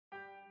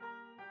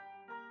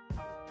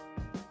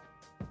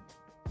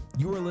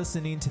You are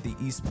listening to the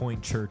East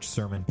Point Church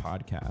Sermon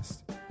Podcast.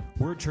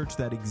 We're a church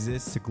that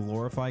exists to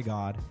glorify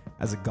God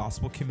as a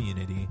gospel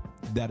community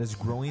that is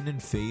growing in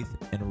faith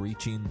and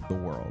reaching the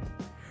world.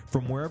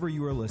 From wherever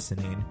you are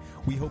listening,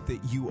 we hope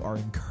that you are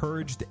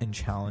encouraged and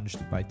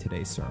challenged by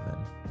today's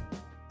sermon.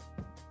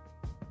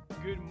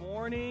 Good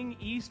morning,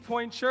 East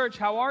Point Church.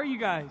 How are you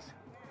guys?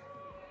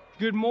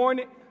 Good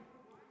morning.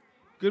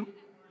 Good.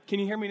 Can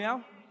you hear me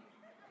now?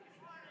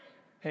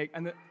 Hey,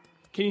 can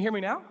you hear me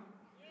now?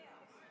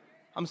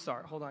 I'm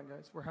sorry. Hold on,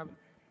 guys.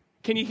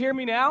 Can you hear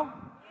me now?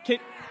 Do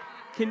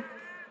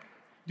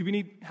we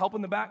need help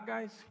in the back,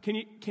 guys? Can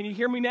you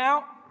hear me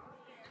now?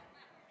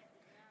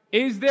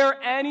 Is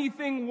there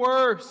anything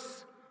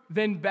worse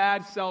than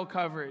bad cell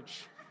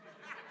coverage?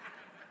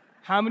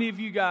 How many of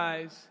you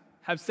guys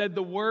have said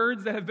the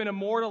words that have been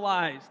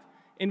immortalized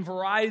in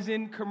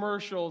Verizon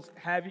commercials?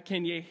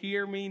 Can you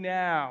hear me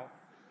now?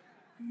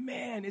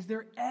 Man, is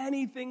there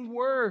anything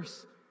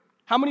worse?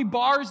 How many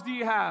bars do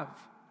you have?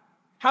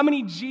 How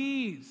many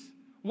G's?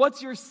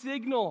 What's your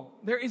signal?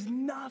 There is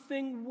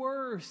nothing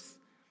worse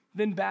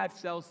than bad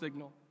cell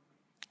signal.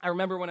 I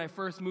remember when I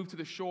first moved to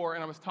the shore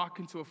and I was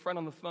talking to a friend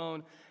on the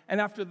phone,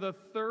 and after the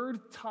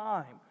third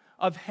time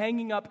of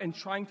hanging up and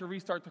trying to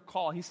restart the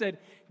call, he said,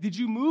 "Did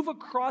you move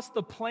across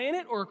the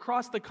planet or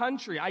across the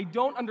country? I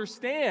don't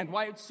understand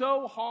why it's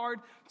so hard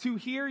to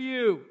hear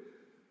you."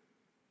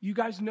 You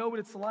guys know what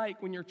it's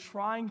like when you're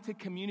trying to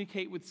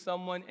communicate with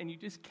someone and you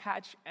just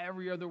catch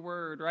every other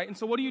word, right? And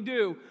so what do you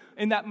do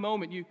in that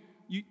moment?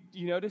 You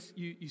notice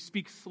you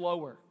speak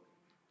slower.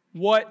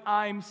 What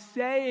I'm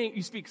saying,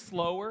 you speak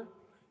slower.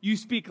 You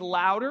speak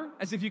louder,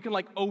 as if you can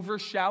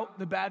overshout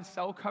the bad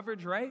cell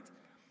coverage, right?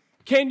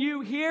 Can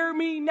you hear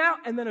me now?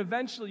 And then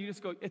eventually you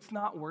just go, it's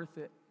not worth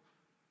it.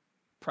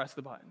 Press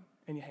the button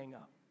and you hang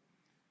up.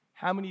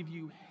 How many of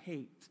you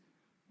hate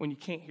when you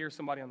can't hear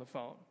somebody on the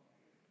phone,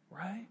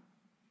 right?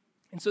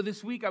 And so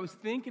this week I was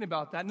thinking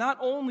about that, not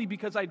only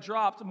because I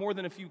dropped more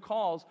than a few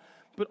calls,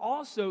 but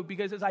also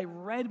because as I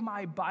read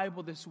my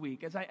Bible this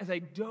week, as I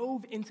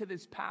dove into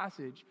this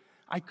passage,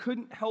 I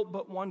couldn't help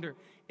but wonder,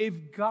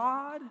 if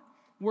God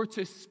were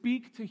to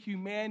speak to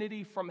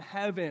humanity from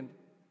heaven,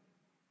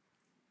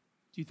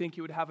 do you think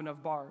he would have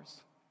enough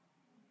bars?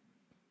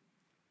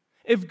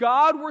 If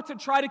God were to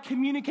try to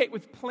communicate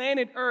with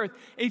planet Earth,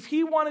 if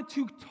he wanted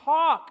to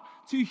talk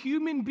to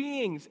human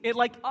beings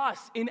like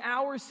us in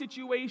our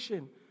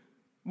situation,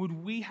 would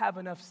we have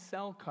enough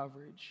cell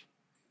coverage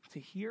to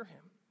hear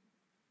him?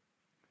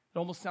 It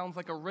almost sounds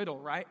like a riddle,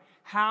 right?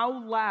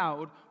 How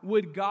loud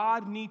would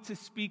God need to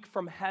speak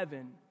from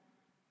heaven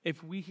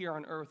if we here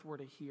on earth were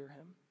to hear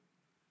him?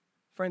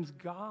 Friends,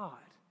 God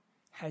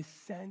has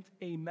sent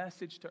a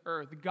message to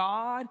earth.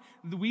 God,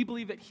 we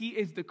believe that he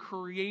is the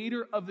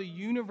creator of the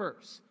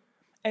universe.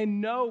 And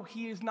no,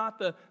 he is not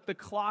the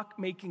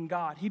clock-making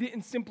God. He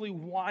didn't simply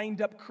wind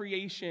up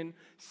creation,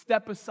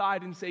 step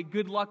aside and say,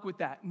 good luck with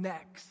that,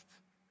 next.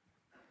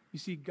 You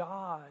see,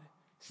 God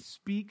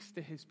speaks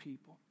to his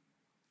people.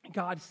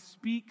 God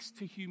speaks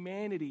to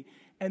humanity.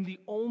 And the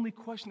only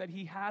question that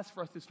he has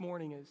for us this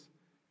morning is,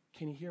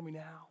 can you hear me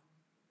now?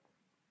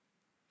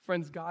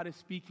 Friends, God is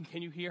speaking.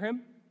 Can you hear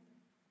him?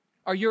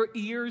 Are your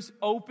ears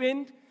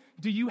opened?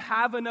 Do you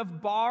have enough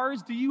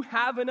bars? Do you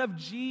have enough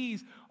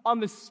G's on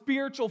the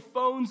spiritual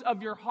phones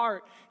of your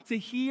heart to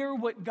hear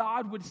what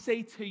God would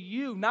say to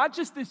you? Not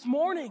just this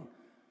morning,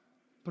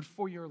 but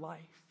for your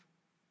life.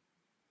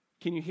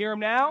 Can you hear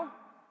him now?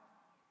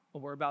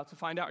 Well, we're about to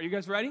find out. Are you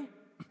guys ready?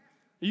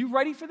 Are you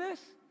ready for this?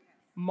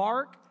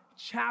 Mark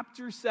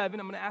chapter 7.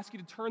 I'm going to ask you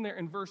to turn there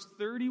in verse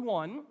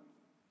 31.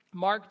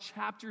 Mark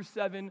chapter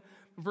 7,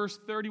 verse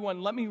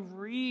 31. Let me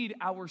read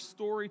our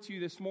story to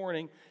you this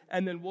morning,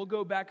 and then we'll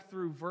go back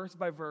through verse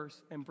by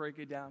verse and break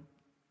it down.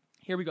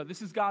 Here we go.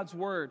 This is God's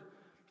word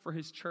for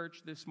his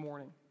church this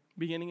morning,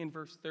 beginning in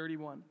verse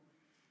 31.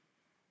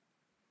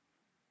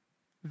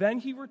 Then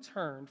he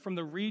returned from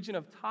the region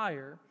of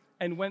Tyre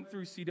and went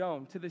through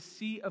Sidon to the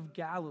Sea of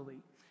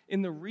Galilee,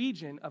 in the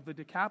region of the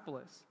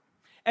Decapolis.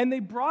 And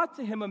they brought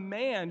to him a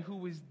man who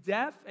was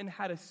deaf and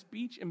had a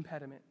speech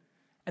impediment,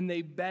 and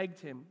they begged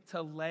him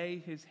to lay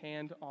his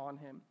hand on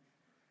him.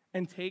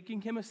 And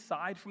taking him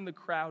aside from the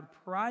crowd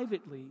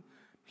privately,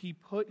 he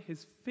put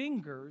his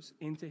fingers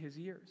into his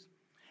ears.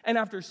 And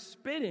after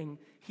spitting,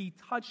 he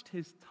touched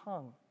his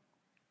tongue.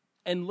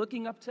 And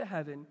looking up to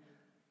heaven,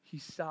 he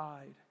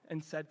sighed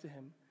and said to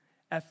him,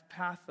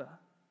 Ephphatha,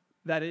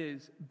 that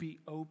is, be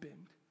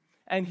opened.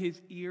 And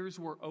his ears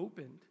were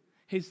opened.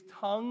 His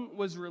tongue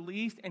was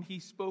released, and he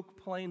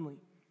spoke plainly.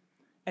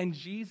 And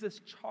Jesus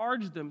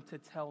charged them to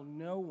tell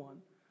no one.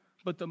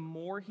 But the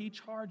more he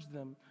charged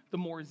them, the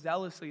more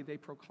zealously they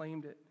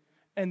proclaimed it.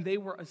 And they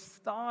were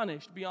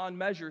astonished beyond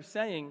measure,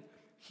 saying,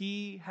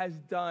 he has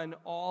done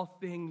all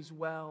things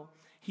well.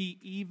 He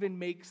even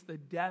makes the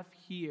deaf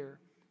hear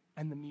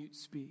and the mute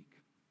speak.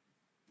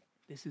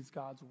 This is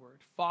God's word.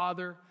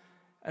 Father,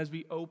 as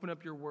we open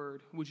up your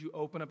word, would you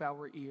open up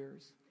our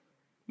ears?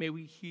 May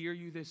we hear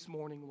you this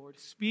morning, Lord.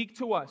 Speak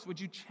to us.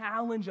 Would you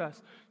challenge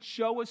us?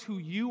 Show us who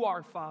you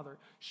are, Father.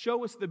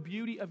 Show us the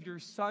beauty of your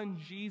Son,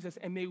 Jesus,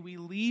 and may we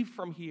leave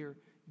from here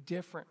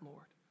different,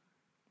 Lord.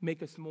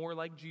 Make us more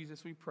like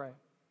Jesus, we pray.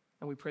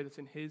 And we pray this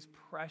in his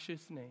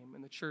precious name.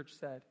 And the church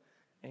said,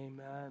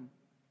 amen.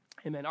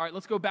 Amen. All right,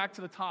 let's go back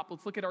to the top.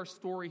 Let's look at our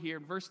story here.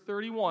 In verse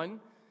 31,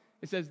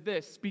 it says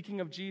this,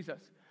 speaking of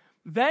Jesus.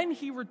 Then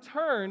he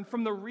returned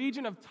from the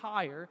region of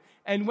Tyre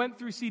and went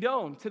through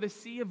Sidon to the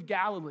Sea of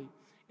Galilee,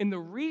 in the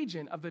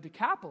region of the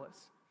Decapolis.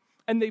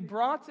 And they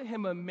brought to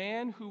him a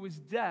man who was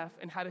deaf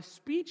and had a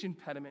speech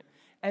impediment,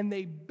 and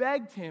they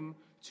begged him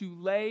to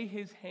lay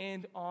his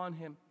hand on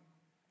him.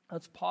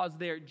 Let's pause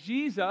there.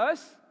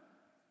 Jesus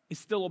is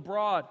still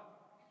abroad.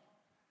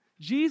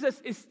 Jesus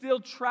is still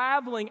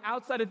traveling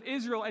outside of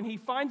Israel, and he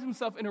finds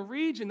himself in a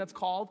region that's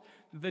called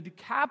the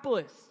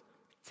Decapolis.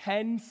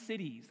 10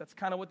 cities. That's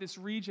kind of what this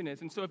region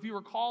is. And so if you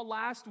recall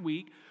last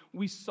week,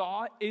 we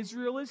saw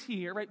Israel is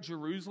here, right?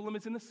 Jerusalem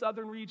is in the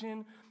southern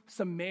region.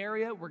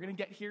 Samaria, we're going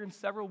to get here in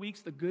several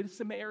weeks. The Good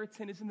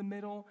Samaritan is in the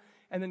middle.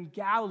 And then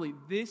Galilee,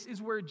 this is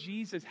where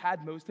Jesus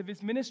had most of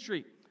his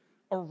ministry,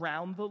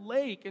 around the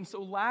lake. And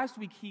so last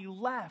week he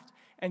left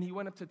and he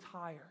went up to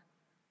Tyre.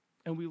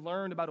 And we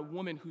learned about a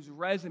woman whose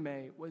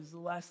resume was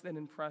less than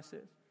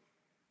impressive.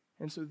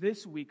 And so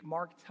this week,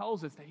 Mark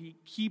tells us that he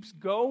keeps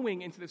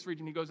going into this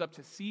region. He goes up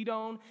to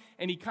Sidon,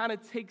 and he kind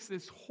of takes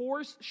this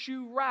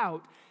horseshoe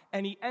route,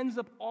 and he ends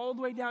up all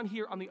the way down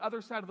here on the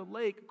other side of the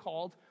lake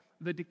called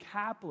the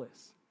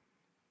Decapolis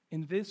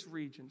in this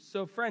region.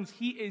 So friends,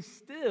 he is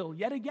still,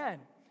 yet again,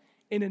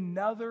 in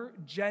another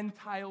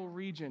Gentile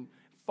region,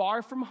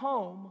 far from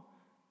home,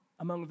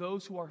 among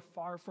those who are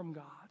far from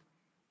God.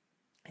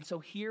 And so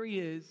here he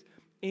is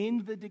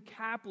in the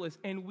Decapolis,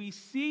 and we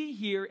see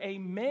here a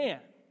man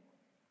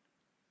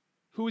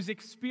who is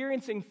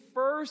experiencing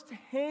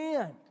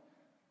firsthand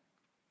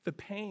the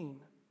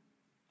pain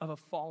of a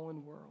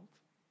fallen world.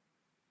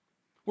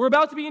 We're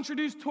about to be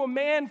introduced to a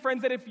man,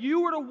 friends, that if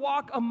you were to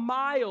walk a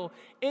mile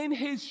in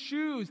his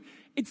shoes,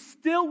 it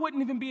still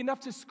wouldn't even be enough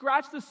to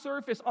scratch the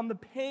surface on the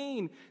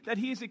pain that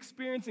he is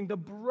experiencing, the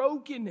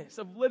brokenness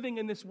of living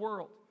in this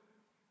world.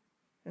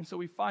 And so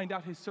we find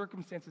out his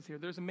circumstances here.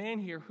 There's a man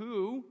here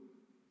who,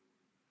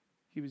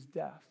 he was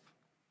deaf.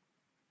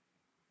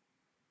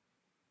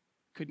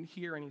 Couldn't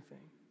hear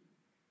anything.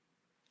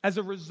 As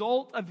a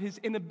result of his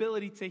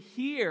inability to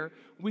hear,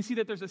 we see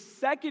that there's a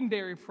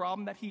secondary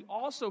problem that he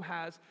also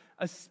has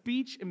a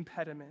speech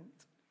impediment.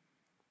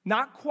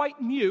 Not quite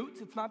mute,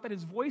 it's not that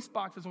his voice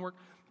box doesn't work,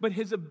 but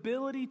his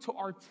ability to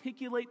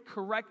articulate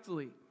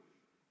correctly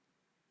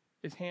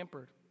is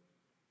hampered.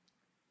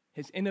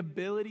 His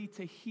inability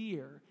to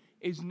hear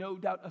is no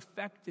doubt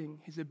affecting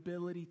his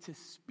ability to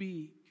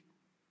speak.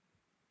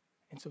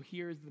 And so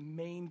here is the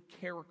main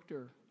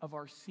character of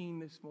our scene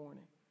this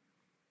morning.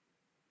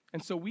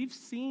 And so we've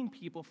seen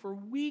people, for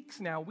weeks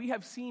now, we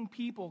have seen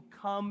people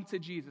come to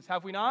Jesus,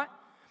 have we not?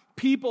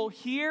 People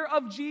hear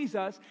of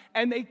Jesus,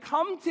 and they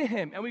come to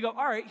him. And we go,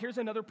 all right, here's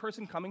another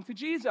person coming to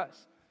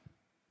Jesus.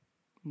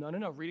 No,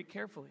 read it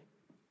carefully.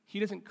 He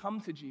doesn't come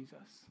to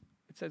Jesus.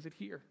 It says it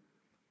here.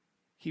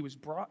 He was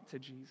brought to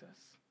Jesus.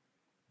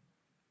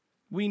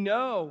 We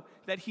know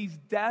that he's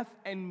deaf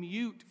and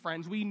mute,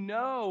 friends. We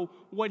know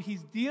what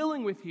he's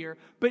dealing with here.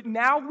 But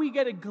now we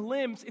get a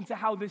glimpse into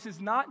how this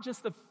is not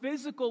just a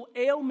physical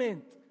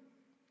ailment.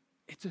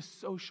 It's a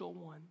social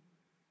one.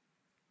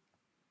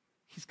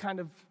 He's kind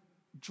of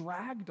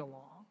dragged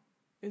along,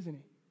 isn't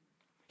he?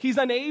 He's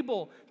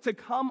unable to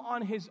come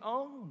on his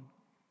own.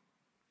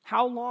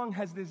 How long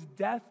has this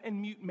deaf and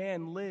mute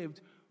man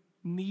lived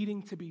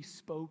needing to be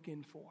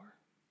spoken for?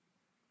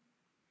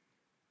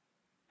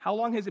 How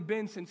long has it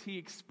been since he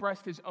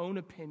expressed his own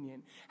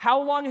opinion?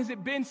 How long has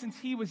it been since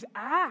he was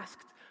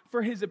asked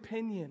for his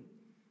opinion?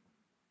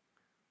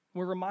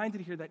 We're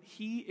reminded here that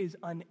he is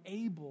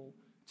unable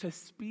to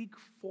speak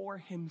for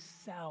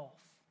himself.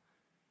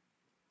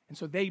 And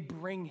so they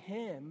bring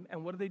him,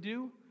 and what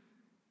do?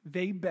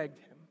 They begged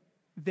him.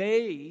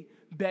 They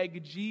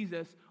beg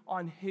Jesus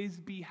on his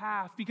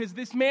behalf, because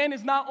this man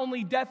is not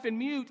only deaf and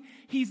mute,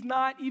 he's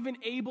not even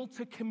able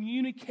to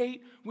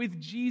communicate with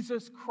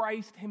Jesus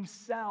Christ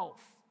himself.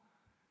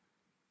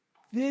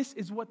 This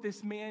is what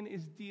this man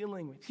is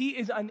dealing with. He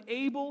is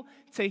unable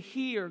to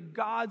hear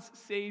God's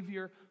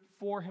Savior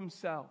for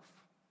himself.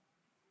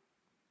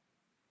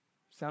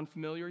 Sound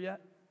familiar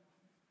yet?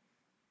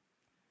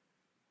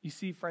 You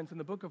see, friends, in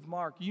the book of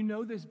Mark, you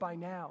know this by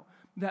now,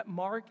 that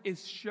Mark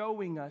is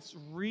showing us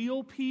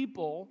real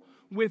people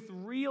with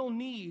real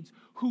needs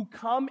who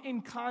come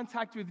in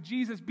contact with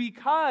Jesus,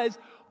 because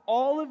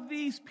all of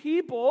these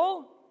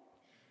people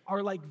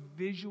are like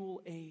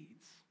visual aids.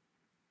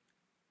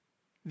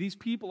 These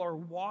people are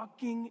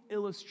walking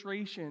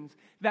illustrations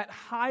that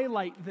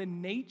highlight the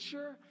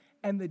nature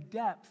and the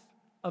depth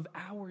of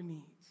our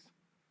needs.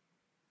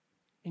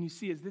 And you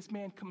see, as this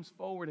man comes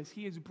forward, as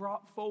he is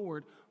brought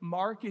forward,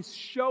 Mark is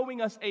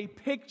showing us a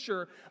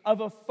picture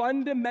of a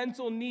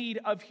fundamental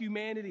need of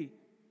humanity,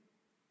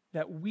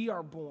 that we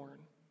are born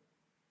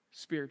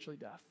spiritually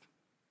deaf.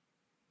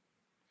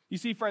 You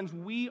see, friends,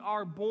 we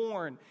are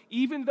born,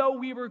 even though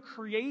we were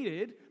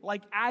created,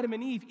 like Adam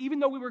and Eve, even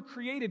though we were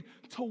created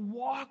to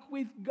walk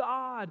with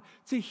God,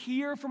 to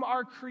hear from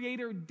our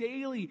Creator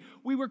daily.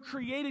 We were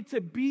created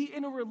to be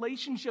in a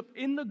relationship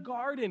in the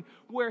garden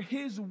where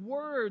His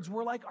words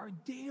were like our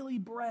daily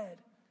bread.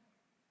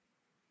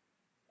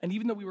 And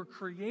even though we were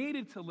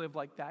created to live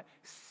like that,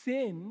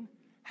 sin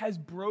has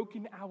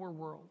broken our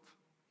world.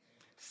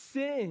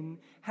 Sin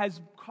has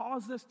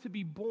caused us to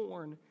be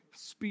born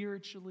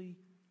spiritually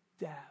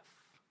deaf.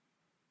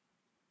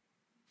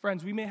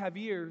 Friends, we may have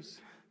ears.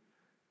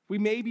 We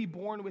may be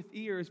born with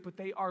ears, but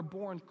they are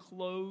born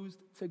closed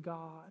to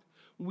God.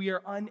 We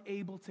are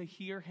unable to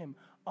hear Him,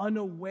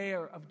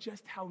 unaware of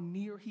just how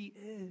near He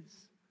is.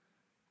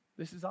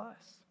 This is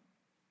us.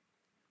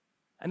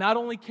 And not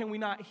only can we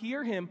not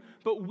hear Him,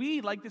 but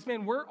we, like this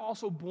man, we're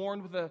also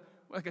born with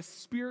a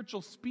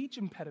spiritual speech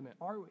impediment,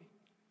 are we?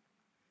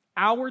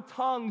 Our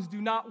tongues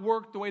do not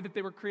work the way that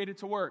they were created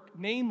to work,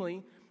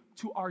 namely,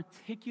 to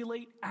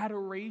articulate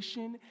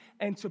adoration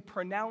and to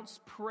pronounce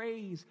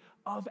praise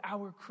of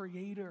our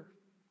Creator.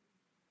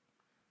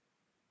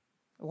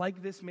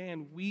 Like this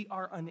man, we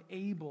are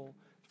unable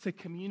to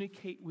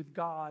communicate with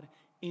God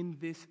in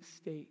this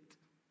state.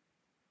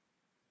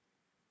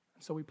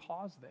 So we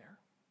pause there.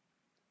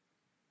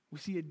 We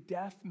see a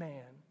deaf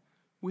man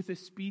with a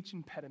speech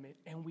impediment,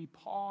 and we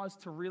pause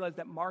to realize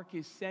that Mark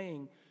is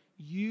saying,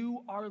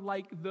 you are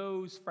like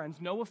those, friends,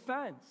 no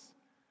offense,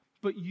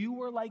 but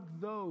you are like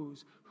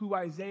those who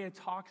Isaiah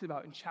talks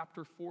about in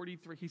chapter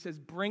 43. He says,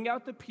 bring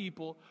out the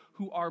people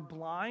who are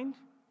blind,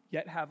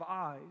 yet have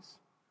eyes,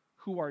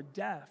 who are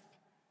deaf,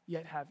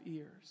 yet have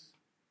ears.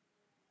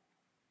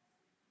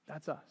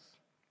 That's us.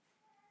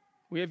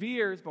 We have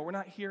ears, but we're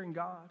not hearing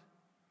God.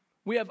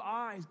 We have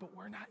eyes, but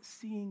we're not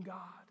seeing God.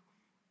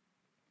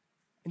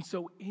 And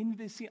so in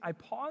this scene, I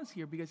pause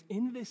here because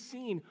in this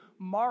scene,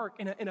 Mark,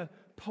 in a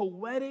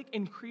poetic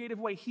and creative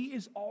way, he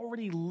is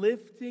already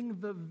lifting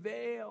the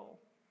veil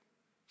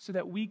so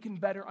that we can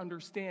better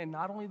understand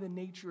not only the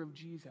nature of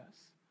Jesus,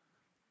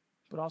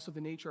 but also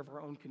the nature of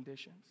our own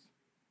conditions.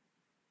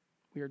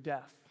 We are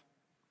deaf.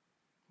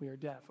 We are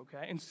deaf,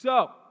 okay? And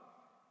so,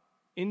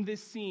 in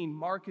this scene,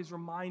 Mark is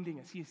reminding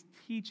us, he is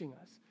teaching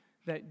us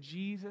that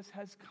Jesus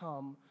has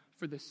come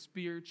for the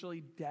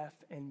spiritually deaf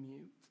and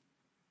mute.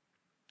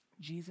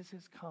 Jesus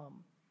has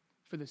come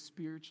for the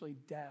spiritually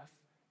deaf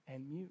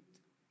and mute.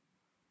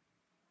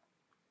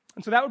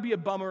 And so that would be a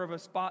bummer of a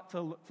spot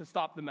to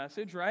stop the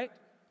message, right?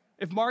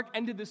 If Mark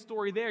ended the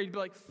story there, you'd be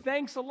like,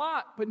 thanks a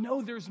lot. But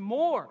no, there's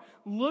more.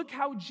 Look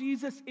how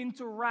Jesus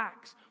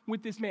interacts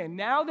with this man.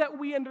 Now that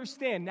we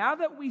understand, now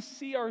that we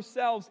see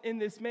ourselves in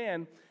this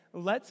man,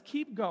 let's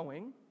keep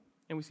going,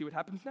 and we see what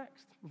happens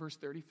next. Verse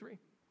 33.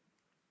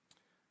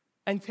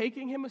 And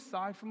taking him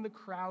aside from the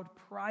crowd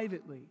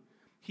privately,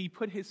 he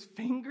put his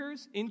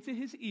fingers into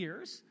his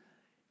ears,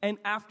 and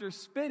after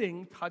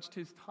spitting, touched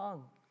his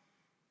tongue.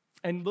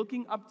 And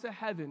looking up to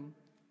heaven,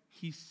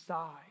 he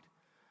sighed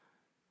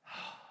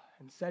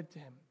and said to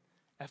him,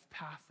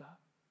 Ephphatha,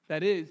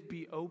 that is,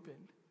 be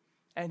opened.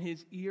 And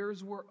his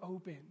ears were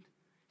opened,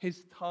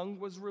 his tongue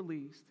was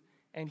released,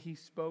 and he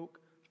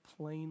spoke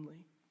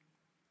plainly.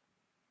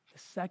 The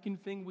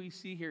second thing we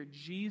see here,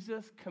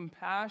 Jesus'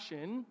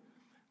 compassion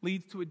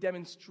leads to a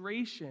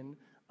demonstration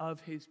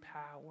of his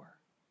power.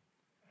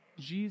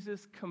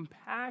 Jesus'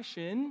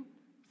 compassion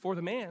for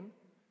the man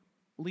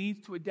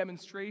leads to a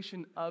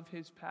demonstration of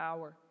his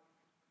power.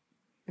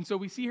 And so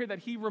we see here that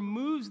he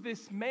removes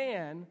this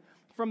man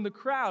from the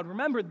crowd.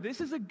 Remember,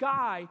 this is a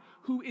guy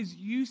who is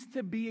used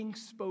to being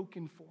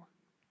spoken for.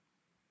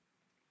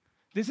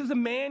 This is a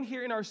man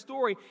here in our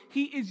story.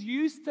 He is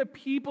used to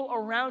people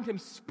around him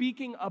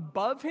speaking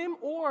above him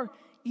or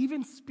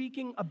even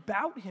speaking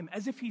about him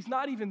as if he's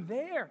not even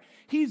there.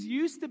 He's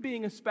used to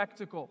being a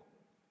spectacle.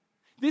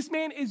 This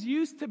man is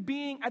used to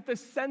being at the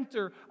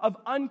center of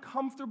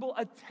uncomfortable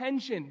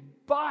attention.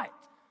 But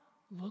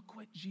look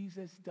what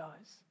Jesus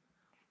does.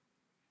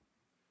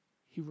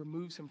 He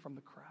removes him from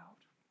the crowd.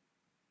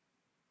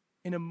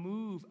 In a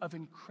move of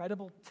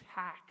incredible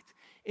tact,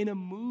 in a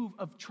move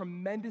of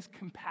tremendous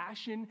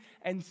compassion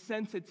and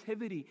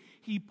sensitivity,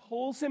 he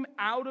pulls him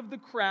out of the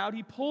crowd,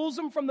 he pulls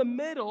him from the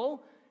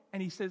middle,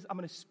 and he says, I'm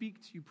going to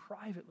speak to you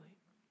privately.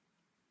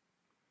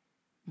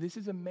 This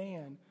is a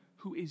man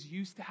who is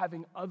used to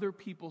having other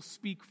people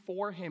speak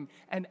for him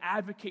and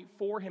advocate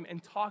for him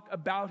and talk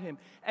about him.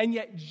 And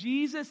yet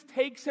Jesus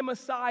takes him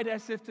aside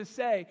as if to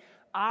say,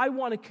 I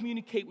want to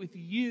communicate with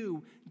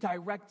you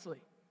directly.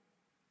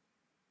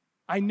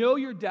 I know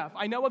you're deaf.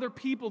 I know other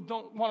people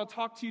don't want to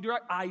talk to you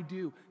directly. I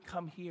do.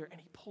 Come here.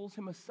 And he pulls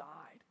him aside.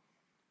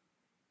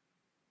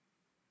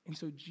 And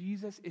so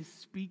Jesus is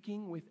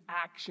speaking with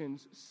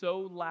actions so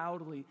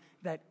loudly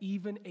that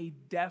even a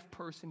deaf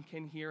person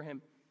can hear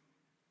him.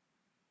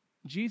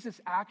 Jesus'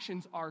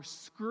 actions are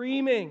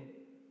screaming,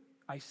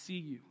 I see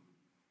you.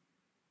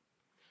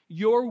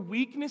 Your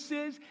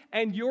weaknesses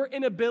and your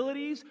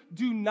inabilities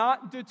do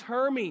not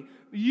deter me.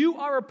 You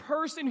are a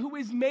person who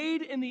is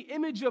made in the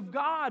image of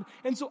God,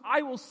 and so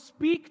I will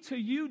speak to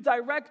you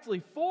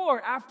directly.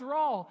 For, after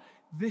all,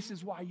 this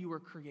is why you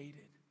were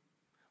created.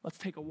 Let's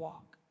take a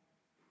walk.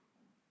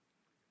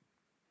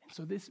 And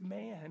so this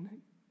man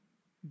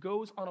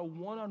goes on a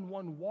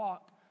one-on-one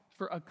walk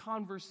for a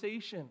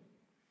conversation,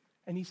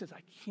 and he says,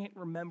 I can't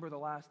remember the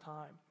last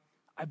time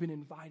I've been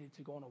invited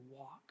to go on a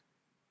walk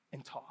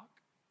and talk.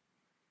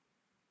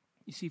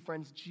 You see,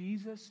 friends,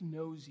 Jesus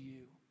knows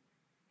you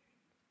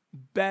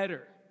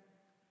better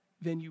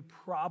than you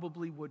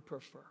probably would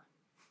prefer.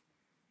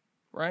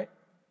 Right?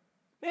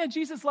 Man,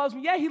 Jesus loves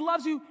me. Yeah, he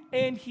loves you,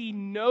 and he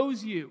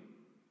knows you.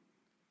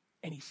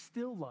 And he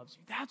still loves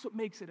you. That's what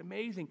makes it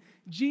amazing.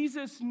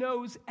 Jesus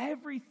knows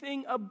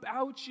everything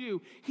about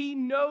you. He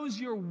knows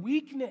your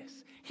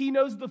weakness. He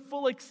knows the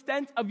full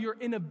extent of your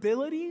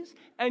inabilities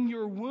and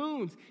your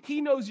wounds.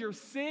 He knows your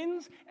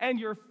sins and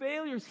your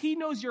failures. He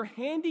knows your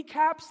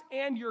handicaps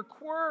and your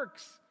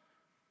quirks.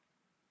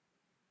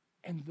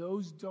 And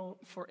those don't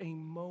for a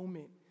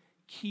moment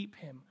keep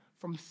him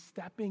from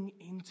stepping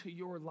into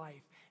your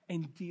life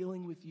and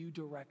dealing with you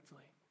directly.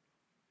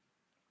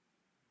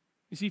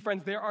 You see,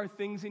 friends, there are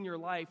things in your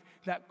life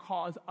that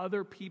cause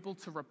other people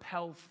to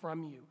repel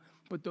from you,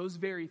 but those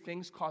very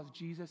things cause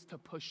Jesus to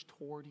push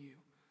toward you.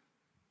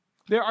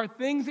 There are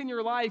things in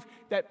your life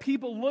that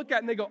people look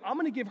at and they go, I'm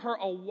going to give her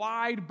a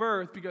wide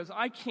berth because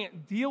I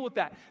can't deal with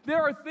that. There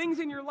are things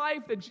in your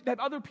life that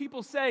other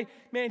people say,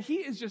 man, he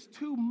is just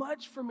too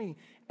much for me.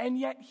 And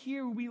yet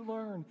here we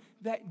learn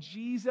that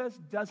Jesus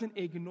doesn't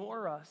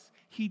ignore us.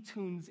 He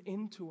tunes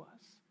into us.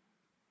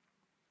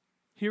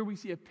 Here we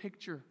see a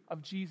picture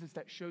of Jesus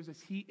that shows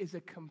us he is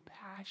a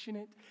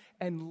compassionate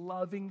and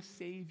loving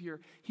Savior.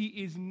 He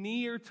is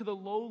near to the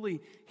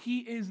lowly. He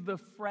is the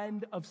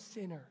friend of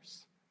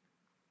sinners.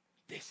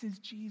 This is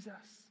Jesus.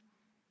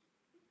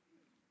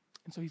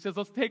 And so he says,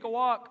 let's take a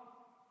walk.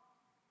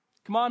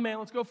 Come on, man,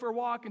 let's go for a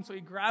walk. And so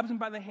he grabs him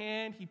by the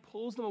hand. He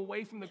pulls him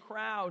away from the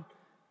crowd,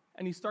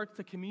 and he starts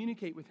to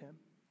communicate with him.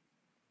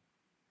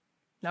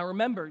 Now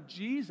remember,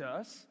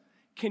 Jesus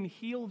can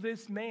heal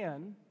this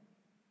man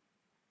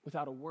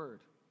without a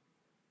word.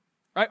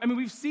 Right? I mean,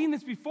 we've seen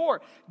this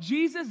before.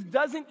 Jesus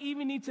doesn't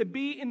even need to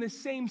be in the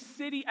same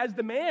city as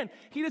the man.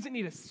 He doesn't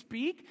need to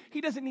speak.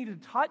 He doesn't need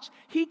to touch.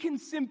 He can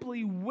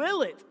simply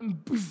will it,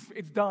 and poof,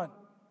 it's done.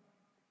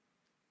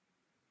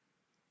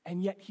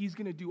 And yet he's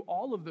going to do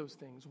all of those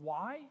things.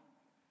 Why?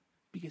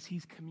 Because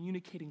he's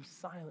communicating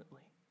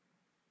silently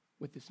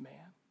with this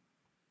man.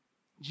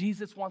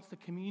 Jesus wants to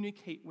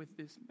communicate with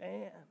this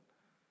man.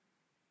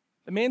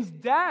 The man's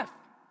deaf.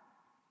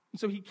 And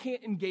so he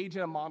can't engage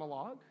in a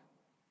monologue.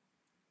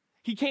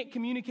 He can't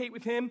communicate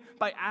with him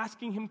by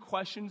asking him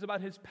questions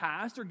about his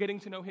past or getting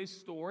to know his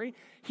story.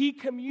 He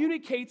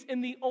communicates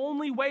in the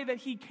only way that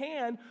he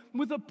can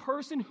with a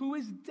person who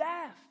is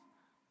deaf.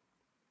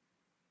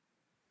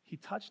 He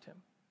touched him.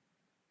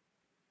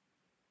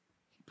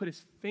 He put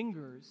his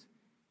fingers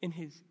in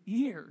his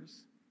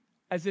ears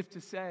as if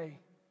to say,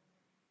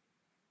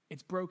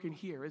 it's broken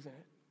here, isn't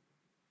it?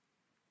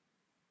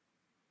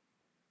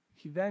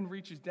 He then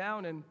reaches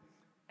down and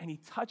he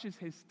touches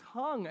his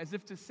tongue as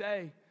if to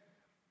say,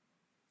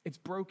 it's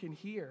broken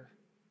here,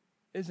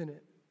 isn't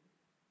it?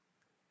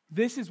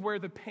 This is where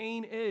the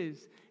pain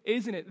is,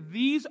 isn't it?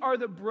 These are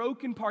the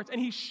broken parts. And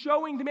he's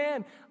showing the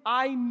man,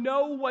 I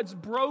know what's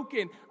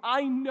broken.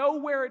 I know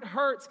where it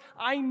hurts.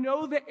 I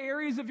know the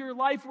areas of your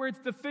life where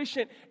it's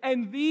deficient.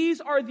 And these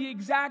are the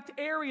exact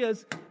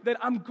areas that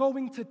I'm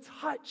going to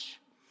touch.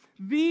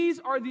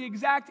 These are the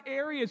exact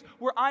areas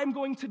where I'm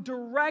going to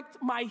direct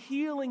my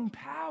healing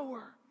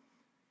power.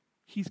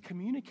 He's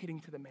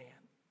communicating to the man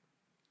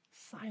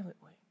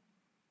silently.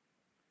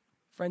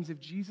 Friends, if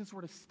Jesus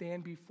were to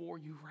stand before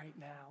you right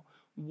now,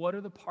 what are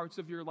the parts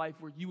of your life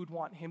where you would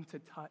want him to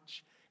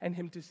touch and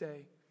him to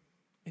say,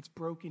 it's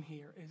broken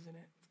here, isn't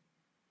it?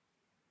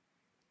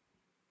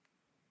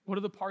 What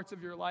are the parts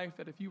of your life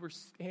that if you were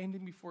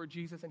standing before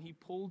Jesus and he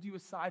pulled you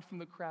aside from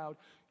the crowd,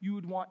 you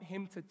would want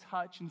him to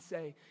touch and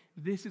say,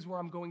 this is where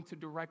I'm going to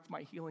direct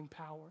my healing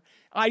power.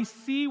 I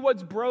see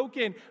what's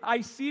broken. I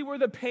see where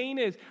the pain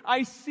is.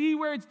 I see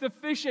where it's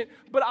deficient,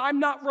 but I'm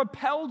not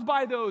repelled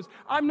by those.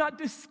 I'm not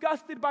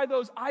disgusted by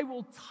those. I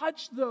will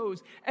touch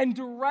those and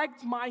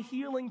direct my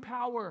healing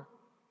power.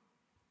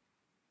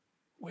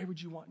 Where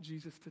would you want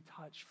Jesus to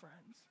touch,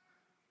 friends?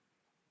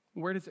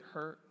 Where does it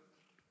hurt?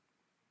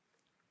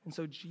 And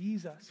so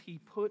Jesus, he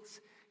puts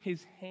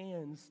his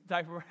hands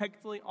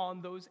directly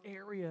on those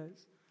areas.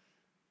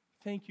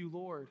 Thank you,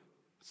 Lord.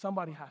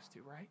 Somebody has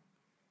to, right?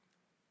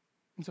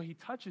 And so he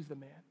touches the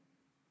man.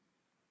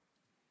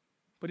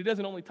 But he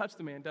doesn't only touch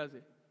the man, does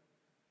he?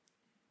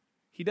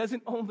 He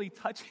doesn't only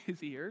touch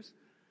his ears.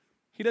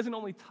 He doesn't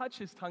only touch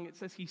his tongue. It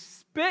says he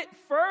spit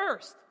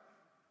first.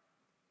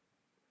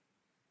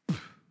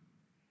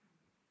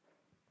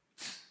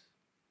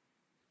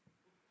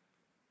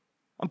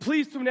 I'm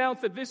pleased to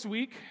announce that this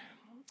week,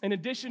 in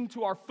addition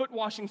to our foot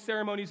washing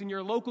ceremonies in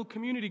your local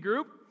community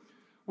group,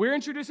 we're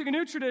introducing a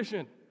new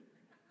tradition.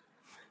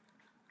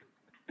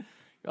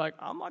 You're like,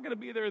 I'm not going to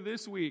be there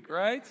this week,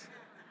 right?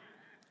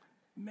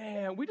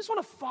 Man, we just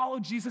want to follow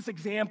Jesus'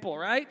 example,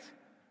 right?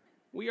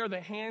 We are the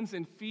hands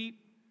and feet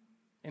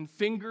and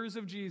fingers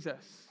of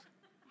Jesus.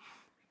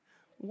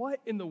 What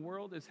in the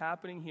world is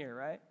happening here,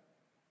 right?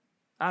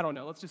 I don't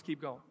know. Let's just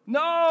keep going.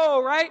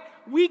 No, right?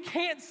 We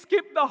can't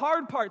skip the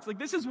hard parts. Like,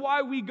 this is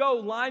why we go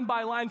line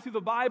by line through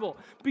the Bible,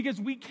 because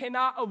we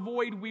cannot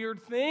avoid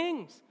weird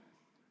things.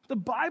 The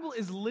Bible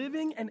is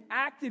living and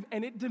active,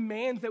 and it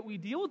demands that we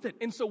deal with it.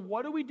 And so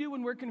what do we do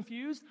when we're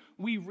confused?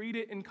 We read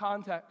it in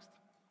context.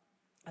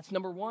 That's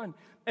number one.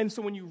 And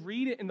so when you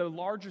read it in the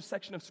larger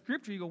section of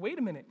Scripture, you go, wait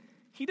a minute.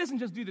 He doesn't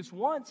just do this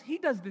once. He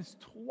does this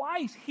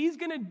twice. He's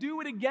going to do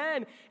it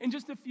again in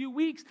just a few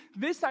weeks.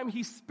 This time,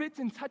 he spits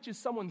and touches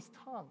someone's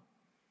tongue.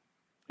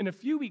 In a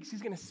few weeks,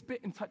 he's going to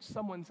spit and touch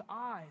someone's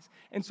eyes.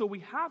 And so we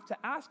have to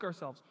ask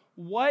ourselves,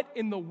 what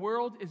in the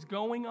world is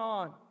going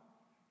on?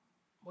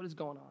 What is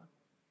going on?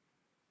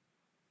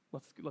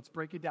 Let's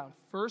break it down.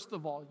 First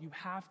of all, you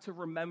have to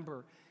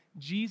remember,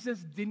 Jesus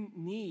didn't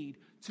need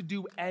to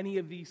do any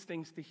of these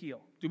things to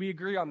heal. Do we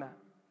agree on that?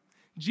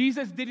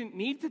 Jesus didn't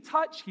need to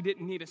touch. He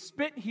didn't need to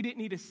spit. He didn't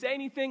need to say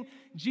anything.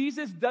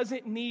 Jesus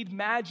doesn't need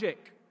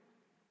magic.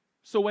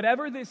 So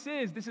whatever this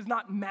is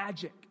not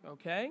magic,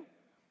 okay?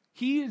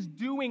 He is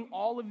doing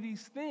all of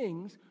these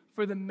things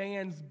for the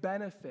man's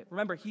benefit.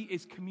 Remember, he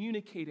is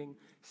communicating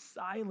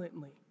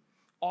silently.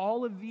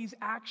 All of these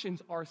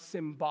actions are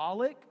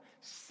symbolic,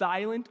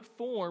 silent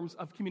forms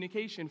of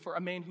communication for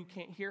a man who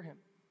can't hear him.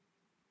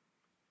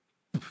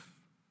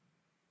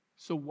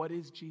 So what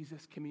is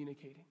Jesus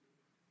communicating?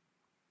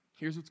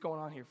 Here's what's going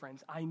on here,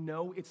 friends. I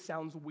know it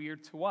sounds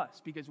weird to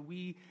us because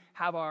we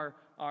have our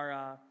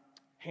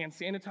hand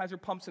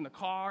sanitizer pumps in the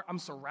car. I'm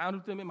surrounded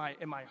with them in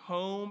my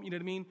home. You know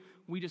what I mean?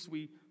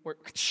 We're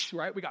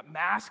right. We got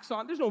masks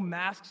on. There's no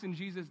masks in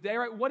Jesus' day,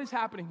 right? What is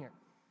happening here?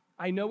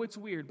 I know it's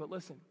weird, but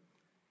listen.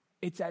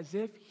 It's as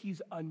if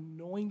he's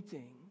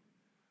anointing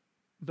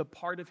the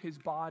part of his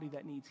body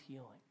that needs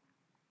healing.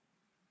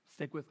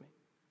 Stick with me.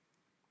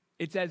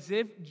 It's as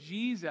if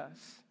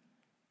Jesus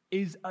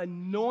is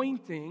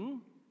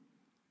anointing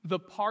the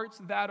parts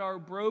that are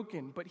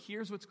broken. But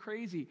here's what's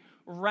crazy.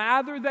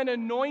 Rather than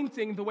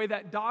anointing the way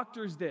that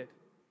doctors did,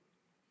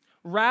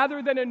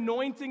 rather than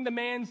anointing the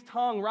man's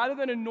tongue, rather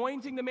than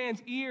anointing the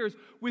man's ears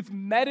with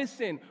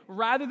medicine,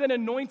 rather than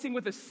anointing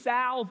with a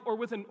salve or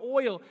with an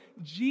oil,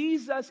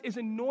 Jesus is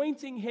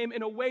anointing him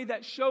in a way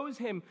that shows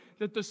him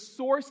that the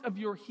source of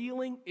your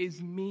healing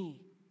is me.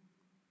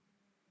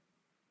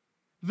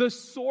 The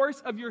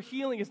source of your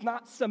healing is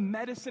not some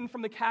medicine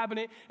from the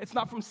cabinet. It's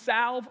not from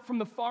salve from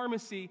the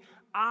pharmacy.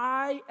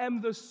 I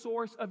am the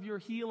source of your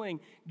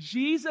healing.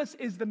 Jesus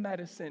is the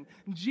medicine.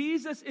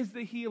 Jesus is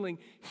the healing.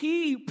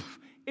 He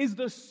is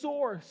the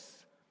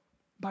source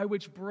by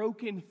which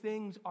broken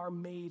things are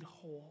made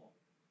whole.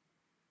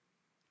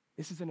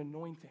 This is an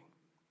anointing.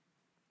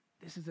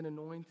 This is an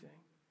anointing.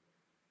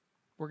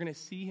 We're going to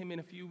see him in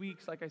a few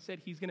weeks. Like I said,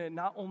 he's going to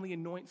not only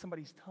anoint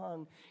somebody's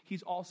tongue,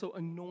 he's also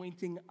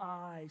anointing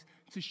eyes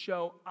to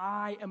show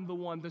I am the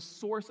one. The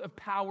source of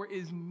power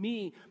is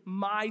me,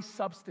 my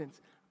substance.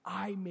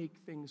 I make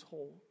things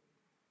whole.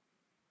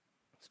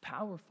 It's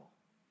powerful.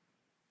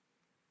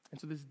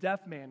 And so this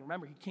deaf man,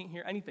 remember, he can't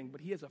hear anything,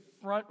 but he has a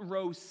front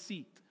row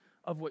seat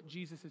of what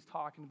Jesus is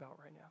talking about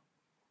right now.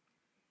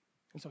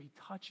 And so he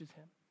touches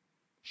him,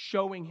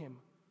 showing him,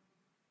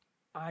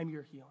 I'm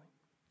your healing.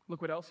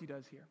 Look what else he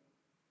does here.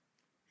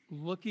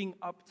 Looking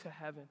up to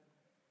heaven.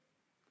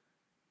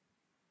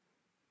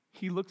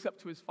 He looks up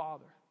to his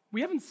Father.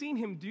 We haven't seen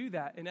him do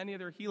that in any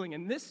other healing.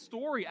 And this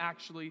story,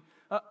 actually,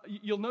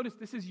 you'll notice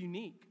this is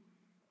unique.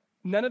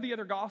 None of the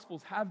other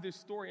Gospels have this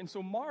story. And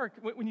so Mark,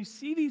 when you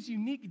see these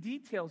unique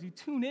details, you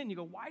tune in, you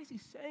go, why is he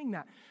saying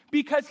that?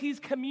 Because he's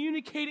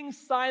communicating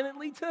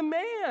silently to the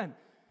man.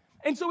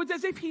 And so it's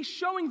as if he's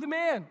showing the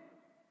man,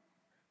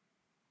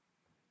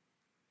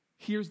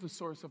 here's the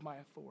source of my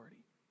authority.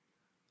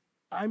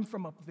 I'm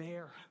from up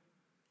there.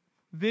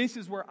 This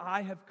is where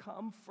I have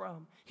come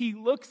from. He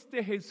looks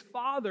to his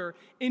Father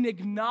in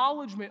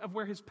acknowledgement of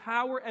where his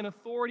power and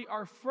authority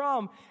are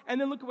from.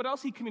 And then look at what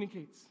else he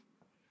communicates.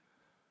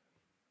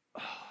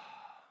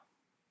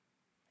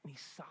 And he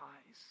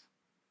sighs.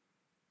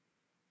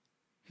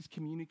 He's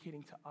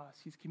communicating to us.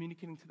 He's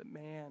communicating to the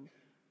man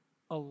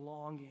a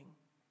longing.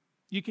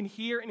 You can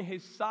hear in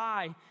his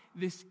sigh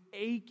this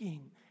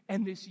aching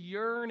and this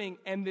yearning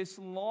and this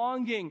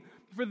longing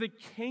for the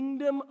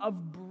kingdom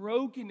of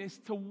brokenness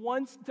to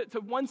once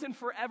and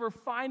forever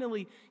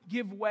finally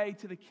give way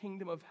to the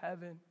kingdom of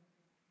heaven.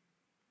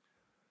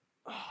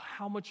 Oh,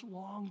 how much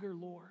longer,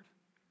 Lord?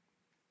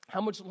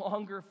 How much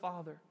longer,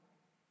 Father,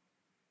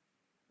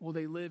 will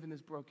they live in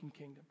this broken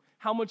kingdom?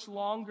 How much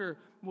longer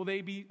will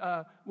they be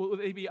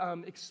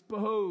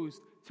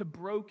exposed to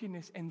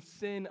brokenness and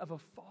sin of a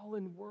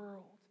fallen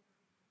world?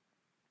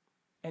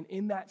 And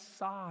in that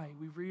sigh,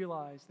 we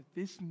realize that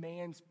this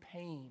man's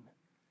pain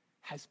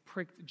has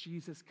pricked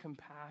Jesus'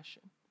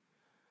 compassion.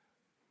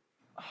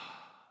 Oh,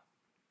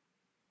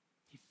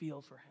 he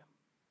feels for him.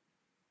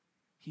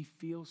 He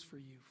feels for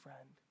you, friend.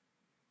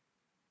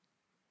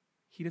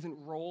 He doesn't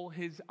roll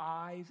his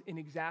eyes in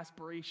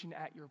exasperation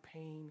at your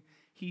pain.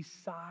 He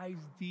sighs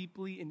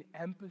deeply in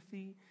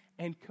empathy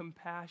and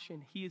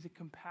compassion. He is a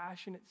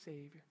compassionate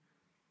Savior.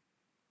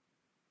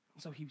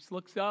 So he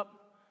looks up,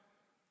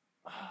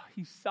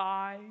 he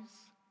sighs,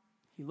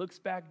 he looks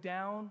back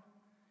down,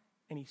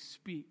 and he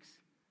speaks.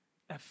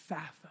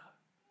 Ephatha.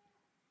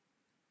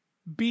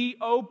 Be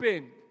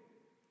opened.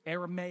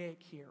 Aramaic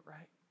here,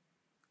 right?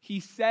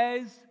 He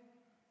says,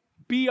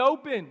 be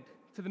opened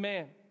to the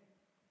man.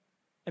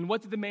 And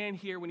what did the man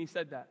hear when he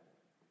said that?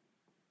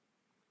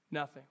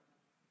 Nothing.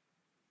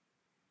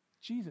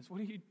 Jesus, what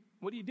are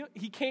you doing?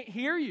 He can't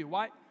hear you.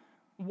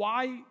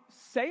 Why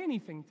say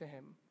anything to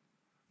him?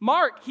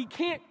 Mark, he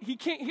can't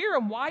hear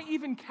him. Why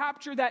even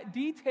capture that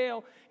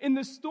detail in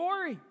the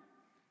story?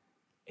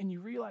 And you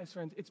realize,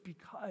 friends, it's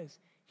because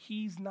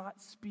he's not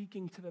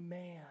speaking to the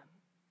man.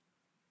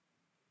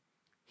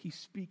 He's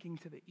speaking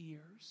to the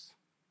ears.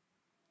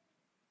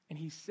 And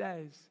he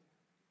says,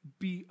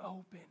 be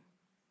open.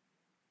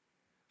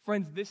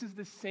 Friends, this is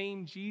the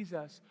same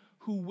Jesus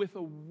who with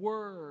a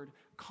word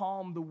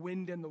calmed the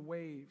wind and the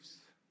waves.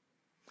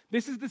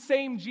 This is the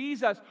same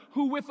Jesus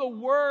who with a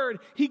word,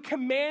 he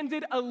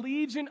commanded a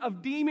legion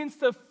of demons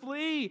to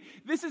flee.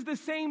 This is the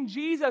same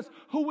Jesus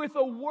who with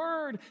a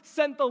word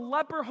sent the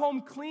leper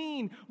home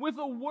clean. With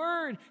a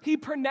word, he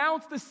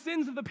pronounced the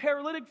sins of the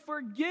paralytic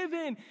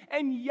forgiven.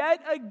 And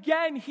yet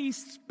again, he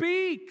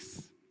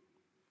speaks.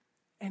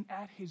 And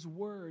at his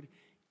word,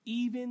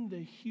 even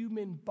the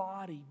human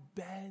body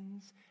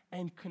bends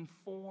and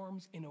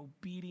conforms in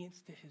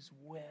obedience to his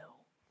will.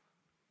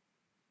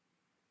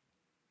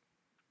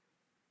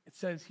 It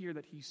says here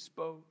that he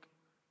spoke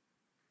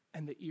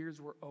and the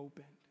ears were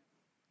opened.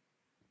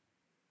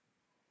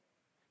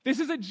 This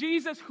is a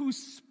Jesus who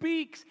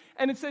speaks,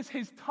 and it says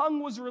his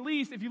tongue was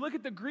released. If you look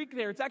at the Greek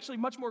there, it's actually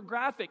much more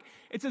graphic.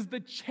 It says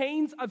the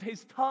chains of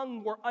his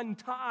tongue were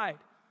untied.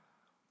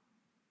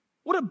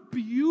 What a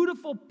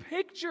beautiful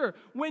picture.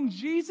 When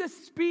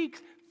Jesus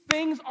speaks,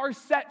 things are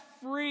set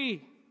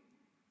free.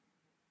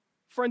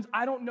 Friends,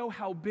 I don't know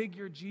how big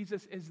your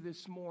Jesus is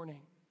this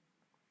morning,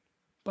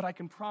 but I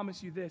can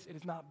promise you this, it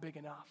is not big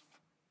enough.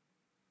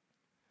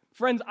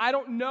 Friends, I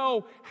don't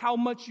know how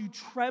much you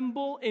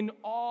tremble in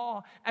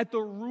awe at the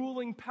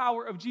ruling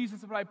power of Jesus,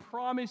 but I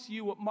promise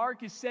you what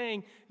Mark is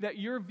saying, that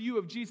your view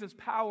of Jesus'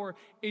 power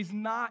is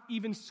not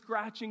even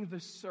scratching the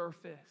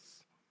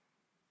surface.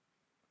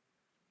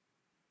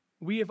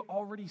 We have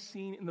already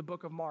seen in the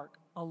book of Mark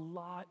a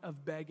lot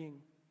of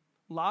begging.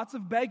 Lots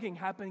of begging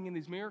happening in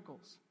these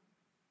miracles.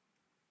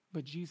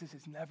 But Jesus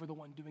is never the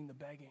one doing the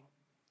begging.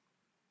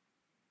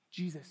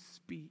 Jesus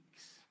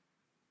speaks.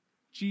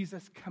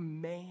 Jesus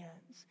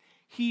commands.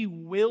 He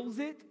wills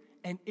it,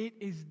 and it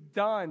is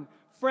done.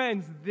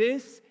 Friends,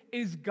 this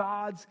is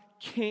God's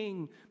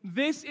King.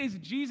 This is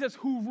Jesus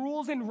who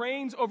rules and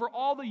reigns over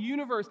all the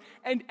universe,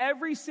 and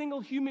every single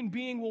human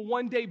being will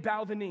one day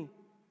bow the knee,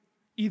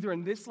 either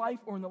in this life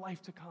or in the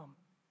life to come.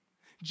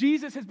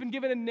 Jesus has been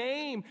given a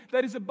name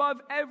that is above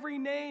every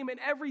name, and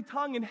every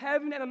tongue in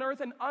heaven and on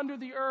earth and under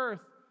the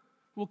earth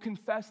will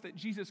confess that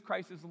Jesus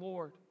Christ is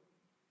Lord.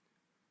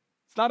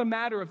 It's not a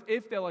matter of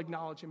if they'll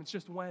acknowledge him, it's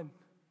just when.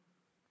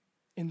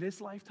 In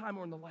this lifetime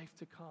or in the life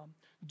to come.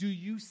 Do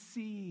you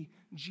see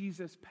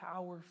Jesus'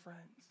 power, friends?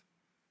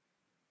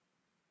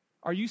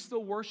 Are you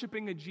still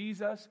worshiping a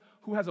Jesus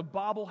who has a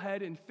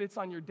bobblehead and fits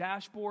on your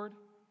dashboard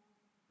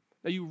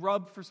that you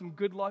rub for some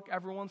good luck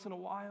every once in a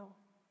while?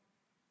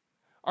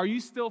 Are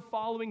you still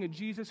following a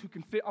Jesus who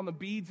can fit on the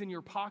beads in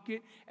your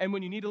pocket, and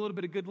when you need a little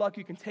bit of good luck,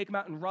 you can take them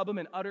out and rub them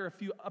and utter a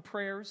few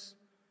prayers?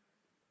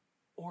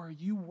 Or are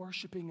you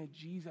worshiping a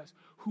Jesus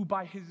who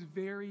by his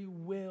very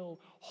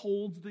will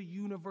holds the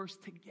universe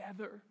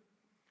together?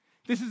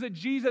 This is a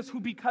Jesus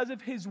who, because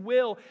of his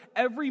will,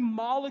 every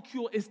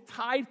molecule is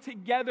tied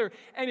together.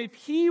 And if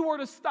he were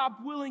to stop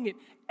willing it,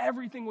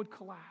 everything would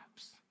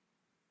collapse.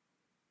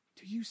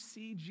 Do you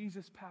see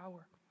Jesus'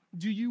 power?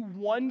 Do you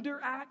wonder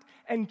at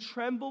and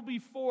tremble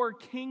before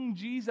King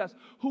Jesus,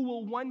 who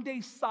will one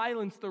day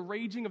silence the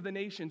raging of the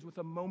nations with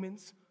a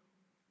moment's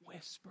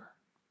whisper?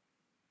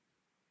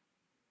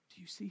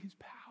 Do you see his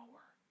power?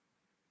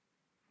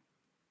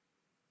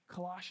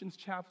 Colossians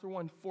chapter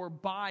 1, for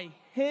by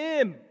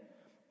him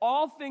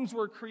all things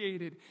were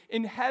created,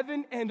 in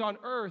heaven and on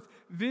earth,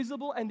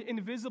 visible and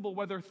invisible,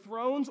 whether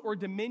thrones or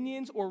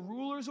dominions or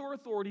rulers or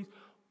authorities,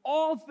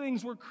 all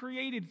things were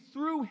created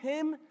through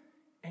him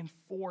and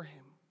for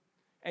him.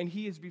 And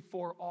he is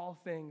before all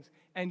things,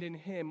 and in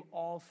him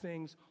all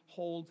things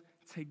hold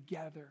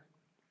together.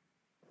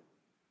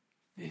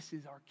 This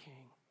is our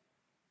King,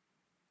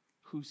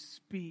 who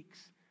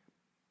speaks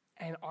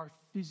and our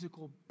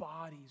physical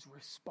bodies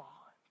respond.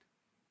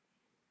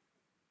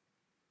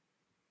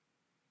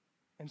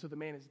 And so the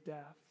man is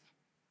deaf.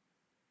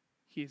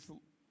 He is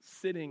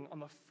sitting on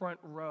the front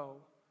row,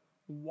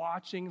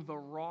 watching the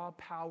raw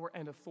power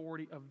and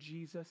authority of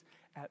Jesus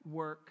at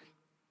work.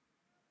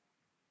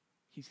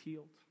 He's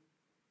healed.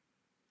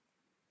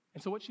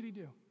 And so what should he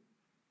do?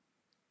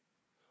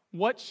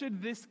 What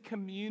should this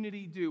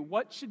community do?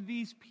 What should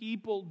these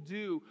people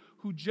do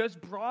who just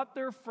brought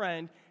their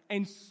friend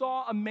and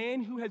saw a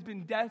man who has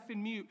been deaf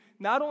and mute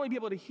not only be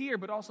able to hear,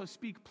 but also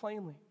speak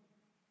plainly?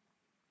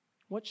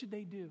 What should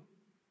they do?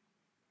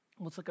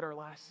 Let's look at our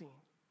last scene.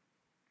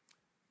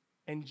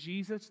 And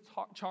Jesus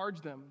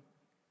charged them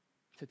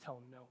to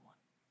tell no one.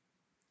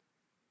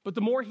 But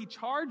the more he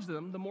charged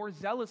them, the more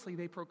zealously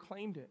they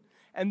proclaimed it.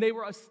 And they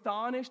were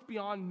astonished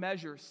beyond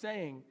measure,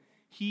 saying,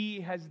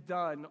 "He has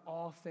done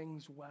all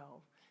things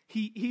well.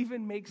 He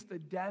even makes the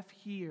deaf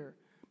hear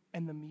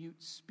and the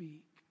mute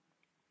speak."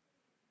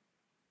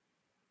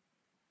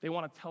 They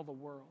want to tell the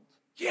world,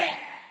 yeah!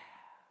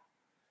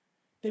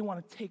 They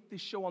want to take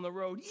this show on the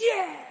road,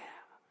 yeah!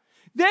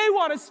 They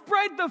want to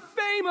spread the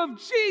fame of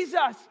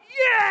Jesus,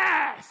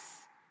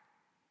 yes!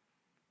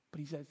 But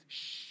he says,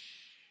 shh,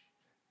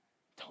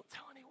 don't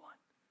tell anyone.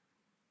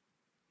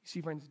 You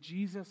see, friends,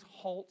 Jesus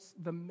halts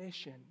the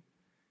mission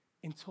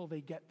until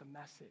they get the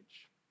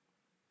message.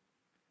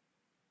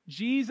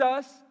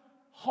 Jesus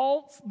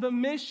halts the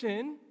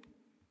mission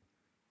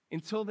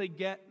until they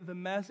get the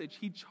message.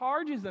 He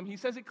charges them. He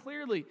says it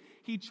clearly.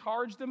 He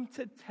charged them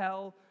to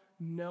tell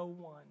no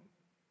one.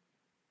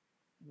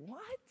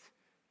 What?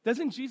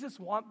 Doesn't Jesus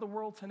want the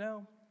world to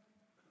know?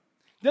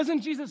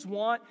 Doesn't Jesus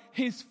want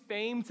his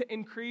fame to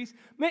increase?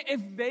 Man,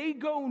 if they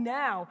go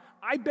now,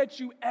 I bet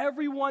you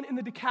everyone in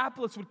the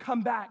Decapolis would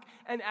come back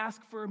and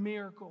ask for a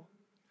miracle.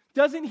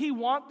 Doesn't he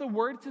want the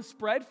word to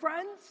spread,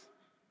 friends?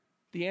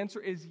 The answer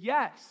is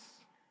yes.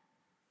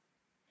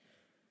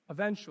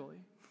 Eventually.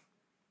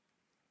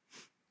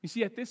 You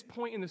see, at this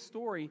point in the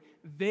story,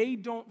 they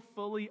don't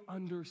fully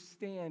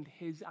understand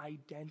his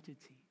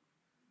identity.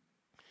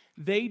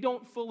 They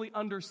don't fully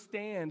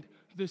understand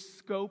the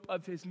scope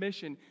of his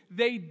mission.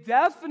 They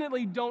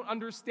definitely don't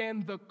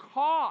understand the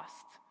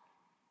cost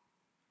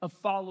of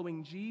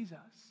following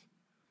Jesus.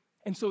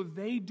 And so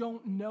they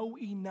don't know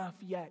enough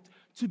yet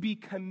to be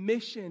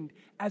commissioned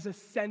as a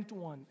sent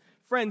one.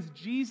 Friends,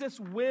 Jesus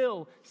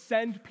will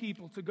send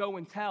people to go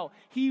and tell.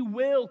 He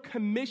will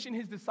commission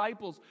his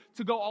disciples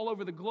to go all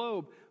over the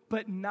globe,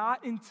 but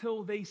not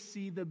until they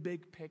see the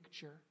big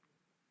picture.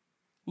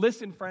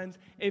 Listen, friends,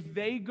 if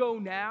they go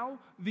now,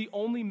 the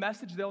only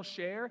message they'll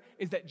share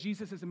is that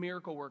Jesus is a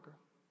miracle worker.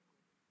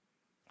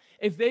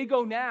 If they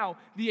go now,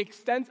 the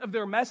extent of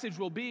their message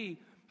will be,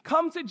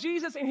 come to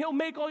Jesus and he'll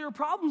make all your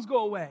problems go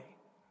away.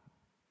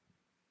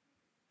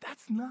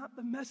 That's not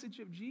the message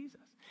of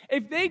Jesus.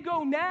 If they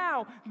go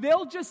now,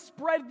 they'll just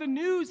spread the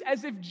news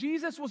as if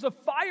Jesus was a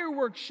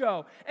fireworks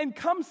show. And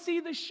come see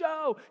the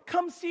show,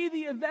 come see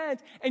the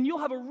event, and you'll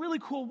have a really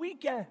cool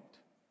weekend.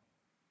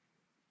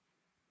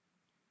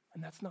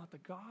 And that's not the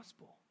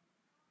gospel.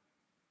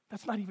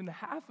 That's not even the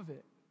half of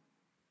it.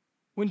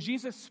 When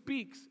Jesus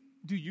speaks,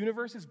 do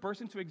universes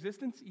burst into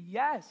existence?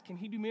 Yes. Can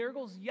he do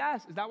miracles?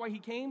 Yes. Is that why he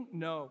came?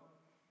 No.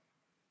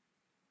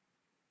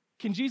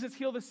 Can Jesus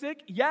heal the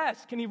sick?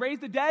 Yes. Can he raise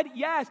the dead?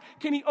 Yes.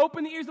 Can he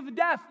open the ears of the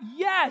deaf?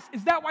 Yes.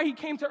 Is that why he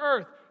came to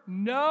earth?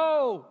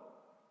 No.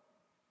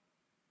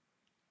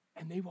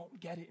 And they won't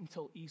get it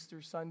until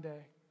Easter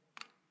Sunday.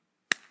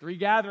 3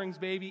 gatherings,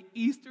 baby.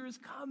 Easter is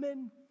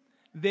coming.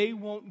 They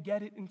won't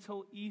get it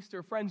until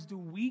Easter. Friends, do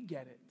we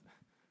get it?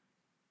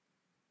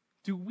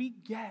 Do we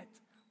get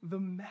the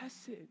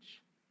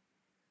message?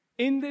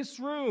 In this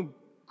room,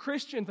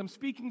 Christians, I'm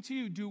speaking to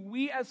you, do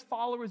we as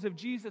followers of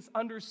Jesus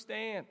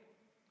understand?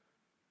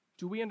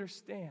 Do we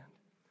understand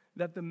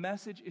that the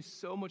message is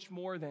so much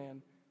more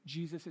than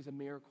Jesus is a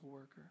miracle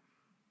worker?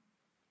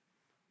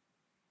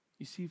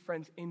 You see,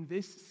 friends, in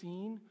this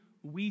scene,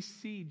 we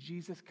see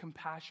Jesus'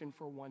 compassion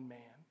for one man.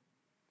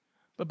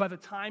 But by the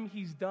time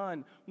he's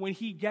done, when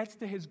he gets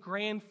to his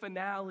grand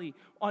finale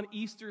on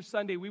Easter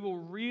Sunday, we will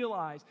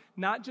realize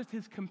not just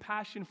his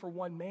compassion for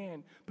one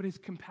man, but his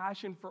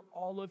compassion for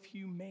all of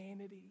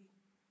humanity.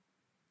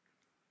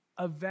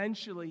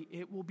 Eventually,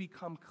 it will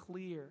become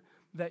clear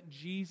that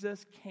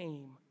Jesus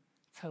came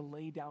to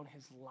lay down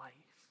his life.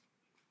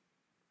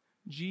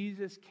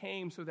 Jesus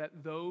came so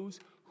that those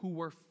who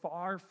were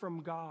far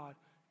from God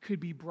could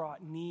be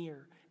brought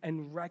near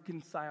and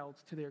reconciled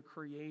to their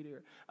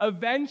Creator.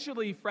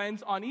 Eventually,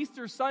 friends, on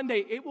Easter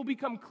Sunday, it will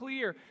become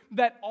clear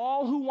that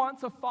all who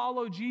want to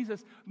follow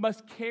Jesus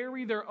must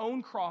carry their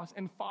own cross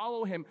and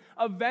follow him.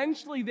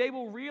 Eventually, they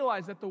will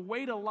realize that the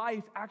way to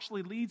life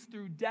actually leads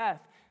through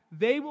death.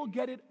 They will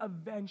get it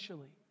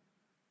eventually.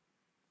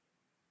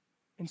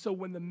 And so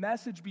when the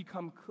message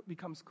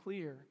becomes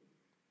clear,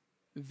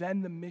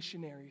 then the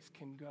missionaries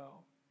can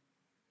go.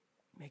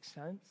 Make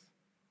sense?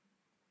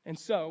 And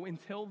so,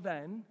 until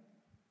then,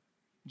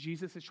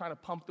 Jesus is trying to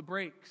pump the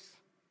brakes.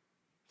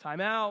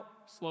 Time out,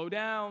 slow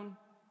down.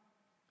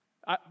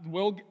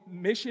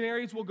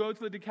 Missionaries will go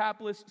to the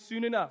Decapolis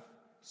soon enough.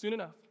 Soon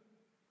enough.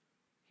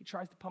 He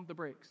tries to pump the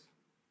brakes.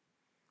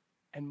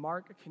 And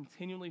Mark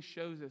continually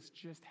shows us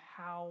just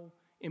how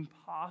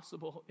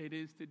impossible it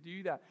is to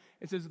do that.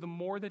 It says the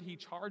more that he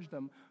charged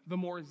them, the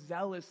more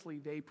zealously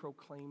they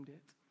proclaimed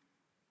it.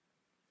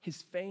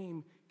 His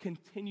fame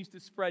continues to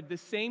spread. The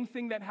same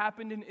thing that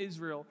happened in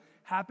Israel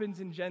happens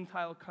in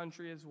Gentile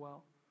country as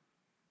well.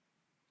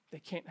 They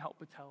can't help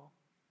but tell.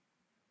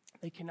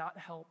 They cannot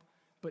help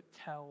but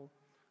tell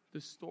the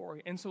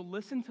story. And so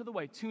listen to the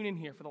way, tune in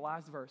here for the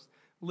last verse.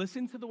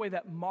 Listen to the way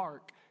that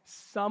Mark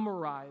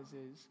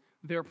summarizes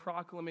their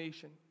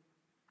proclamation.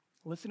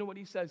 Listen to what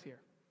he says here.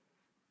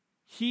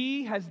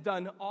 He has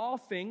done all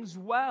things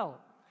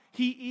well.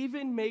 He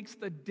even makes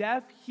the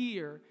deaf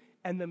hear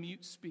and the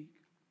mute speak.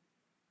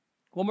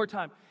 One more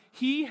time.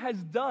 He has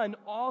done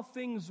all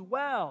things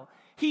well.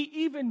 He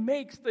even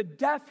makes the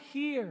deaf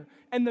hear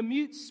and the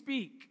mute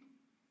speak.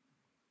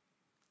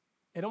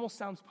 It almost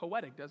sounds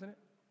poetic, doesn't it?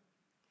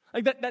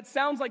 Like that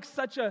sounds like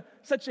such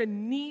a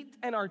neat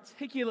and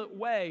articulate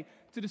way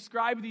to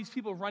describe these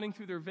people running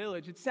through their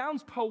village. It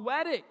sounds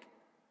poetic.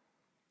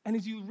 And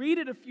as you read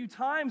it a few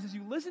times, as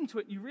you listen to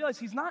it, you realize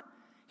he's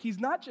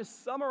not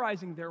just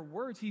summarizing their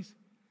words,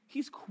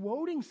 he's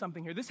quoting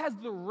something here. This has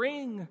the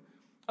ring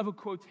of a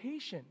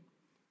quotation.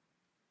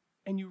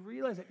 And you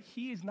realize that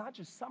he is not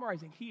just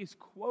summarizing, he is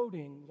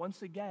quoting,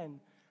 once again,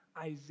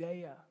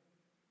 Isaiah.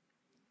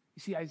 You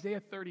see, Isaiah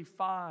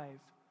 35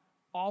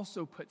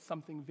 also puts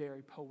something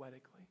very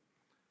poetically.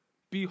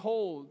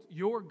 Behold,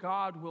 your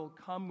God will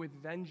come with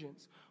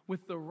vengeance,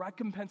 with the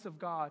recompense of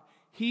God.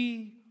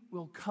 He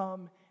will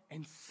come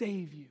and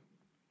save you.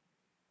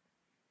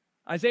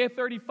 Isaiah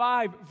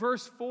 35,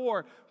 verse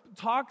 4,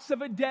 talks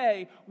of a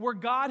day where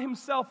God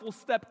himself will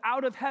step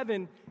out of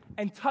heaven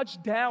and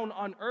touch down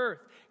on earth.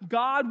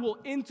 God will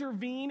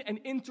intervene and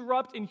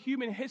interrupt in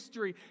human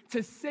history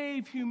to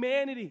save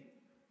humanity.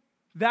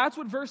 That's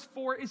what verse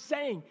 4 is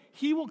saying.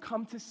 He will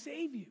come to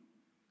save you.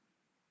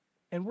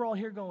 And we're all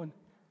here going,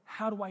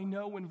 how do I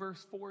know when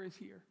verse 4 is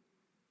here?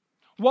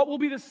 What will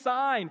be the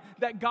sign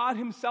that God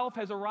himself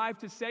has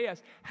arrived to save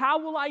us? How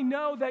will I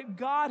know that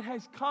God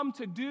has come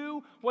to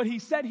do what he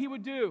said he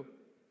would do?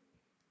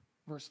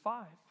 Verse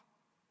 5,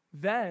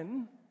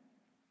 then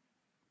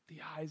the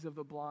eyes of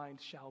the blind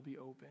shall be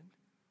opened,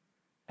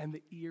 and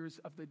the ears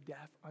of the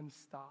deaf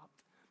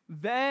unstopped.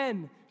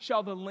 Then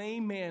shall the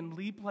lame man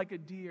leap like a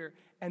deer,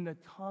 and the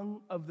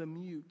tongue of the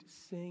mute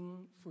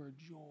sing for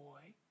joy.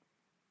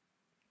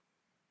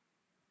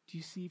 Do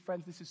you see,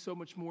 friends, this is so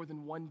much more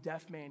than one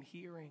deaf man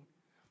hearing.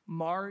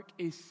 Mark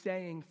is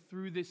saying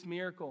through this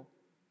miracle,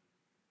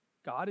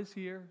 God is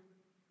here.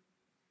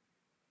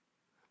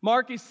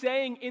 Mark is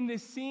saying in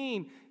this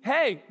scene,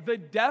 hey, the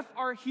deaf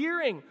are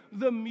hearing,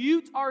 the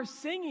mute are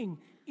singing,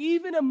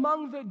 even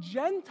among the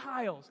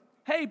Gentiles.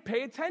 Hey,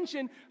 pay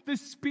attention. The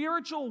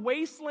spiritual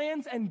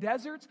wastelands and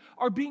deserts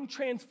are being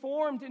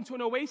transformed into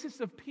an oasis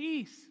of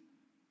peace.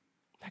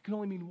 That can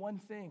only mean one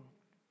thing.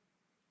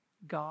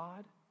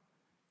 God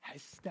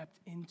has stepped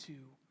into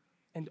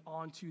and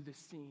onto the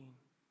scene.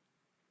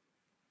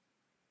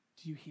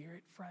 Do you hear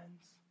it,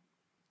 friends?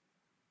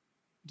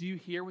 Do you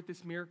hear what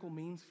this miracle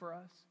means for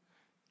us?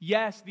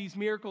 Yes, these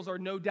miracles are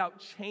no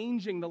doubt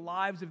changing the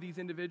lives of these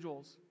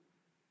individuals,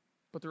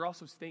 but they're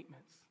also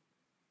statements.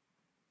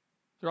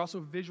 They're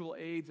also visual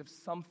aids of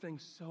something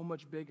so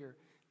much bigger.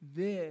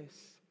 This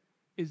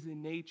is the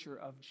nature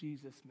of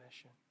Jesus'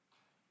 mission.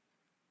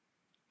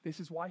 This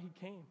is why he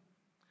came.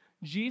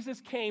 Jesus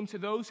came to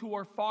those who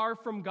are far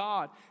from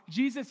God.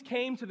 Jesus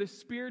came to the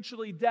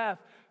spiritually deaf,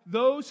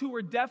 those who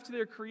were deaf to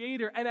their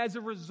Creator. And as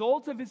a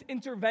result of his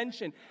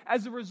intervention,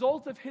 as a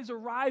result of his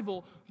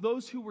arrival,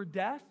 those who were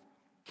deaf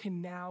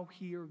can now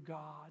hear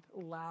God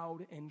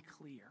loud and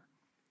clear.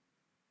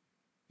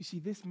 You see,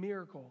 this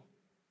miracle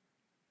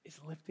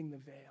is lifting the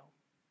veil.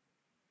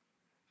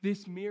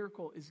 This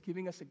miracle is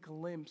giving us a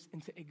glimpse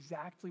into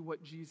exactly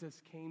what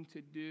Jesus came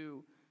to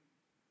do.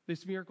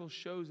 This miracle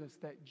shows us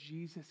that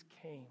Jesus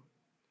came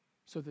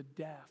so the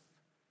deaf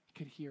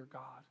could hear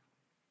God.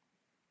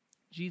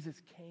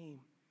 Jesus came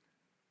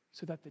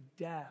so that the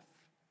deaf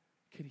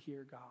could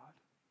hear God.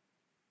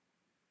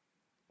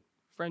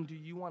 Friend, do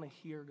you want to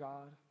hear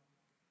God?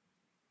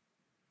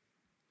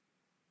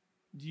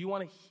 Do you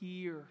want to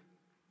hear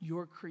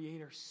your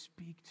Creator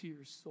speak to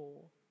your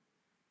soul?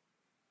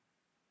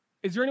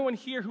 Is there anyone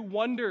here who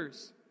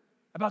wonders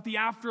about the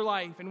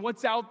afterlife and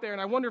what's out there,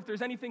 and I wonder if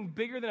there's anything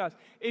bigger than us?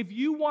 If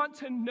you want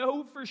to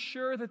know for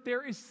sure that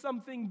there is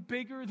something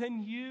bigger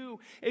than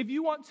you, if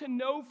you want to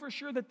know for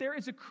sure that there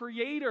is a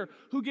Creator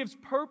who gives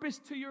purpose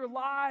to your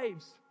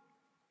lives,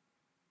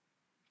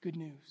 good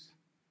news,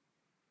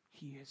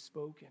 he has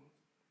spoken.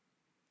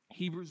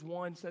 Hebrews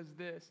 1 says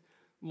this,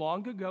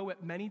 long ago,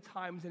 at many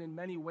times and in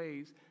many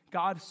ways,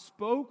 God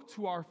spoke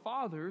to our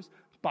fathers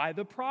by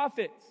the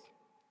prophets.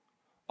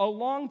 A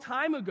long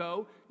time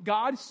ago,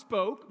 God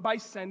spoke by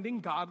sending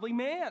godly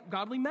men.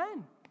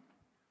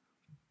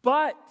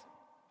 But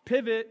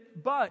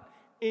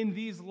in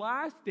these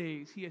last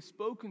days, he has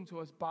spoken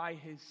to us by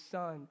his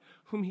Son,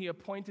 whom he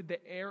appointed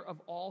the heir of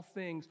all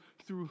things,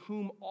 through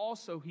whom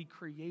also he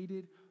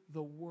created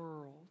the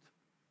world.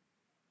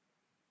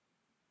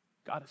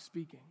 God is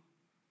speaking.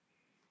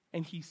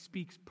 And he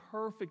speaks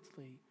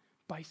perfectly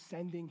by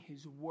sending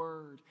his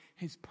word,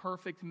 his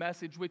perfect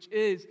message, which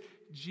is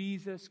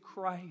Jesus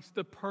Christ,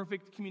 the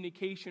perfect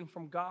communication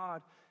from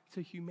God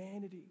to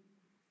humanity.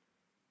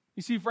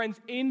 You see,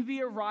 friends, in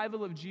the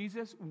arrival of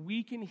Jesus,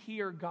 we can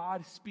hear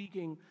God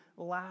speaking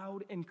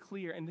loud and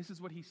clear. And this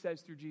is what he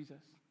says through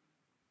Jesus.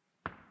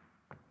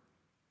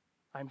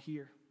 I'm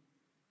here.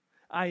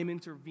 I am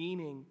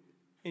intervening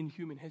in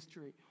human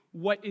history.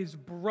 What is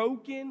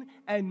broken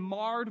and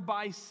marred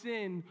by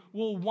sin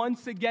will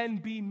once again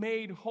be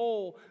made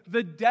whole.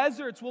 The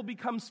deserts will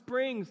become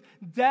springs.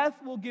 Death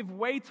will give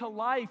way to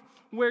life.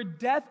 Where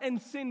death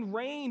and sin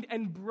reigned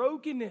and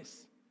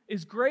brokenness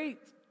is great,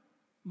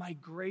 my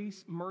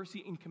grace,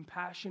 mercy, and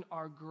compassion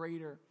are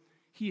greater.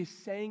 He is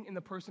saying in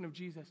the person of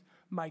Jesus,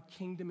 my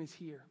kingdom is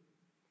here.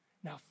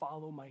 Now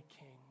follow my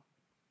king.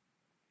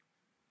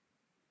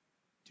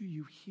 Do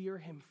you hear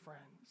him,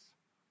 friends?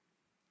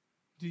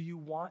 Do you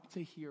want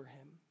to hear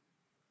him?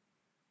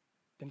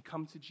 Then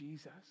come to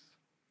Jesus.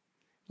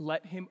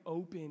 Let him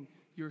open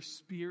your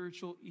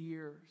spiritual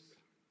ears.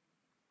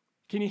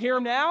 Can you hear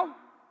him now?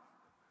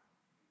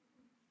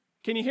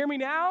 Can you hear me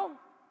now?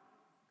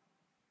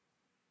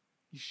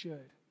 You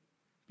should,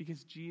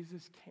 because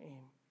Jesus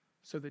came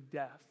so the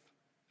deaf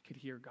could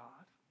hear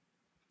God.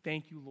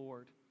 Thank you,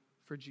 Lord,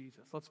 for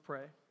Jesus. Let's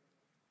pray.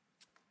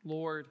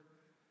 Lord,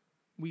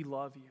 we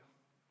love you.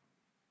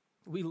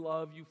 We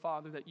love you,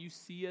 Father, that you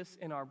see us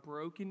in our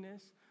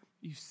brokenness,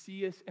 you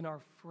see us in our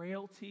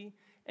frailty,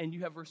 and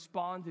you have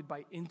responded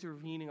by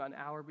intervening on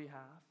our behalf.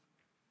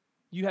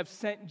 You have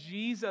sent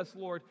Jesus,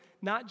 Lord,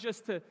 not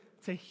just to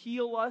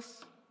heal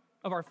us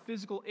of our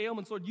physical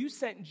ailments. Lord, you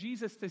sent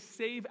Jesus to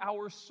save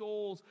our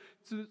souls,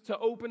 to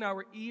open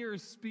our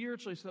ears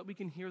spiritually so that we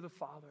can hear the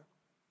Father.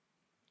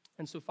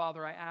 And so,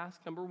 Father, I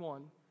ask, number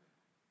one,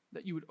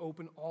 that you would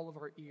open all of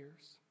our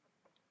ears,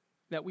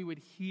 that we would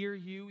hear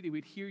you, that we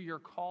would hear your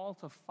call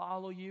to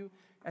follow you,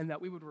 and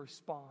that we would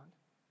respond.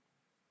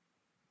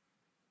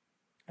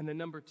 And then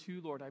number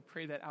two, Lord, I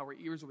pray that our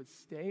ears would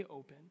stay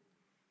open.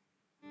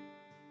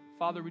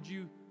 Father, would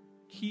you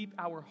keep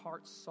our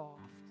hearts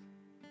soft?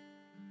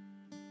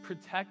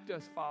 Protect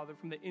us, Father,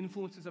 from the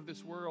influences of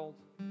this world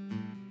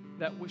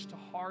that wish to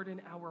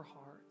harden our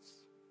hearts.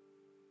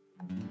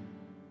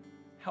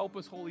 Help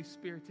us, Holy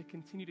Spirit, to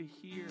continue to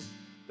hear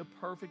the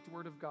perfect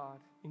word of God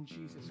in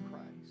Jesus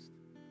Christ.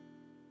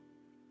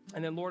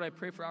 And then, Lord, I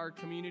pray for our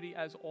community,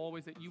 as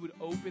always, that you would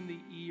open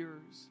the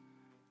ears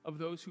of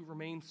those who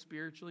remain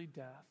spiritually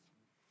deaf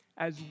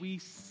as we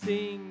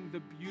sing the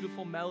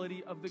beautiful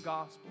melody of the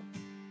gospel.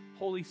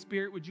 Holy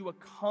Spirit, would you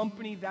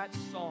accompany that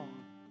song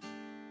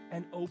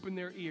and open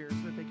their ears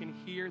so that they can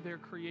hear their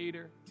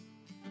Creator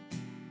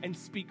and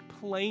speak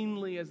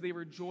plainly as they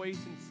rejoice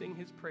and sing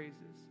his praises.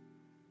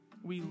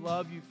 We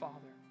love you,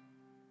 Father.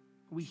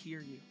 We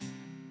hear you,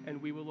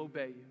 and we will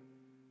obey you.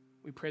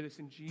 We pray this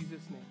in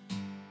Jesus' name.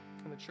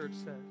 And the church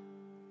said,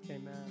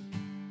 amen.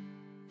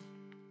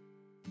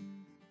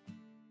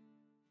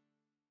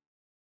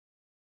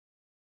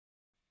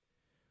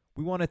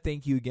 We want to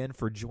thank you again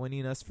for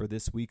joining us for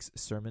this week's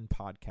sermon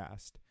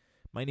podcast.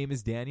 My name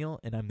is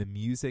Daniel, and I'm the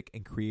music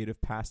and creative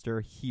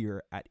pastor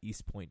here at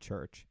East Point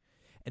Church.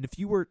 And if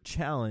you were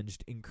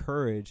challenged,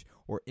 encouraged,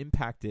 or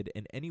impacted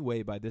in any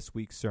way by this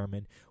week's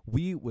sermon,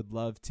 we would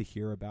love to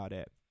hear about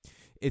it.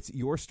 It's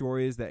your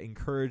stories that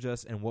encourage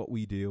us in what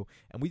we do,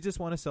 and we just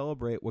want to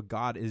celebrate what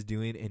God is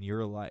doing in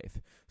your life.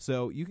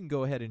 So you can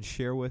go ahead and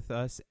share with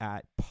us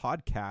at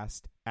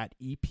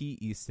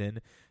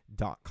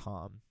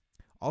podcast@epeaston.com.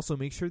 Also,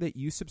 make sure that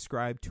you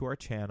subscribe to our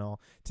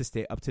channel to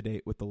stay up to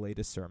date with the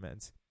latest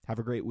sermons. Have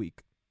a great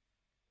week.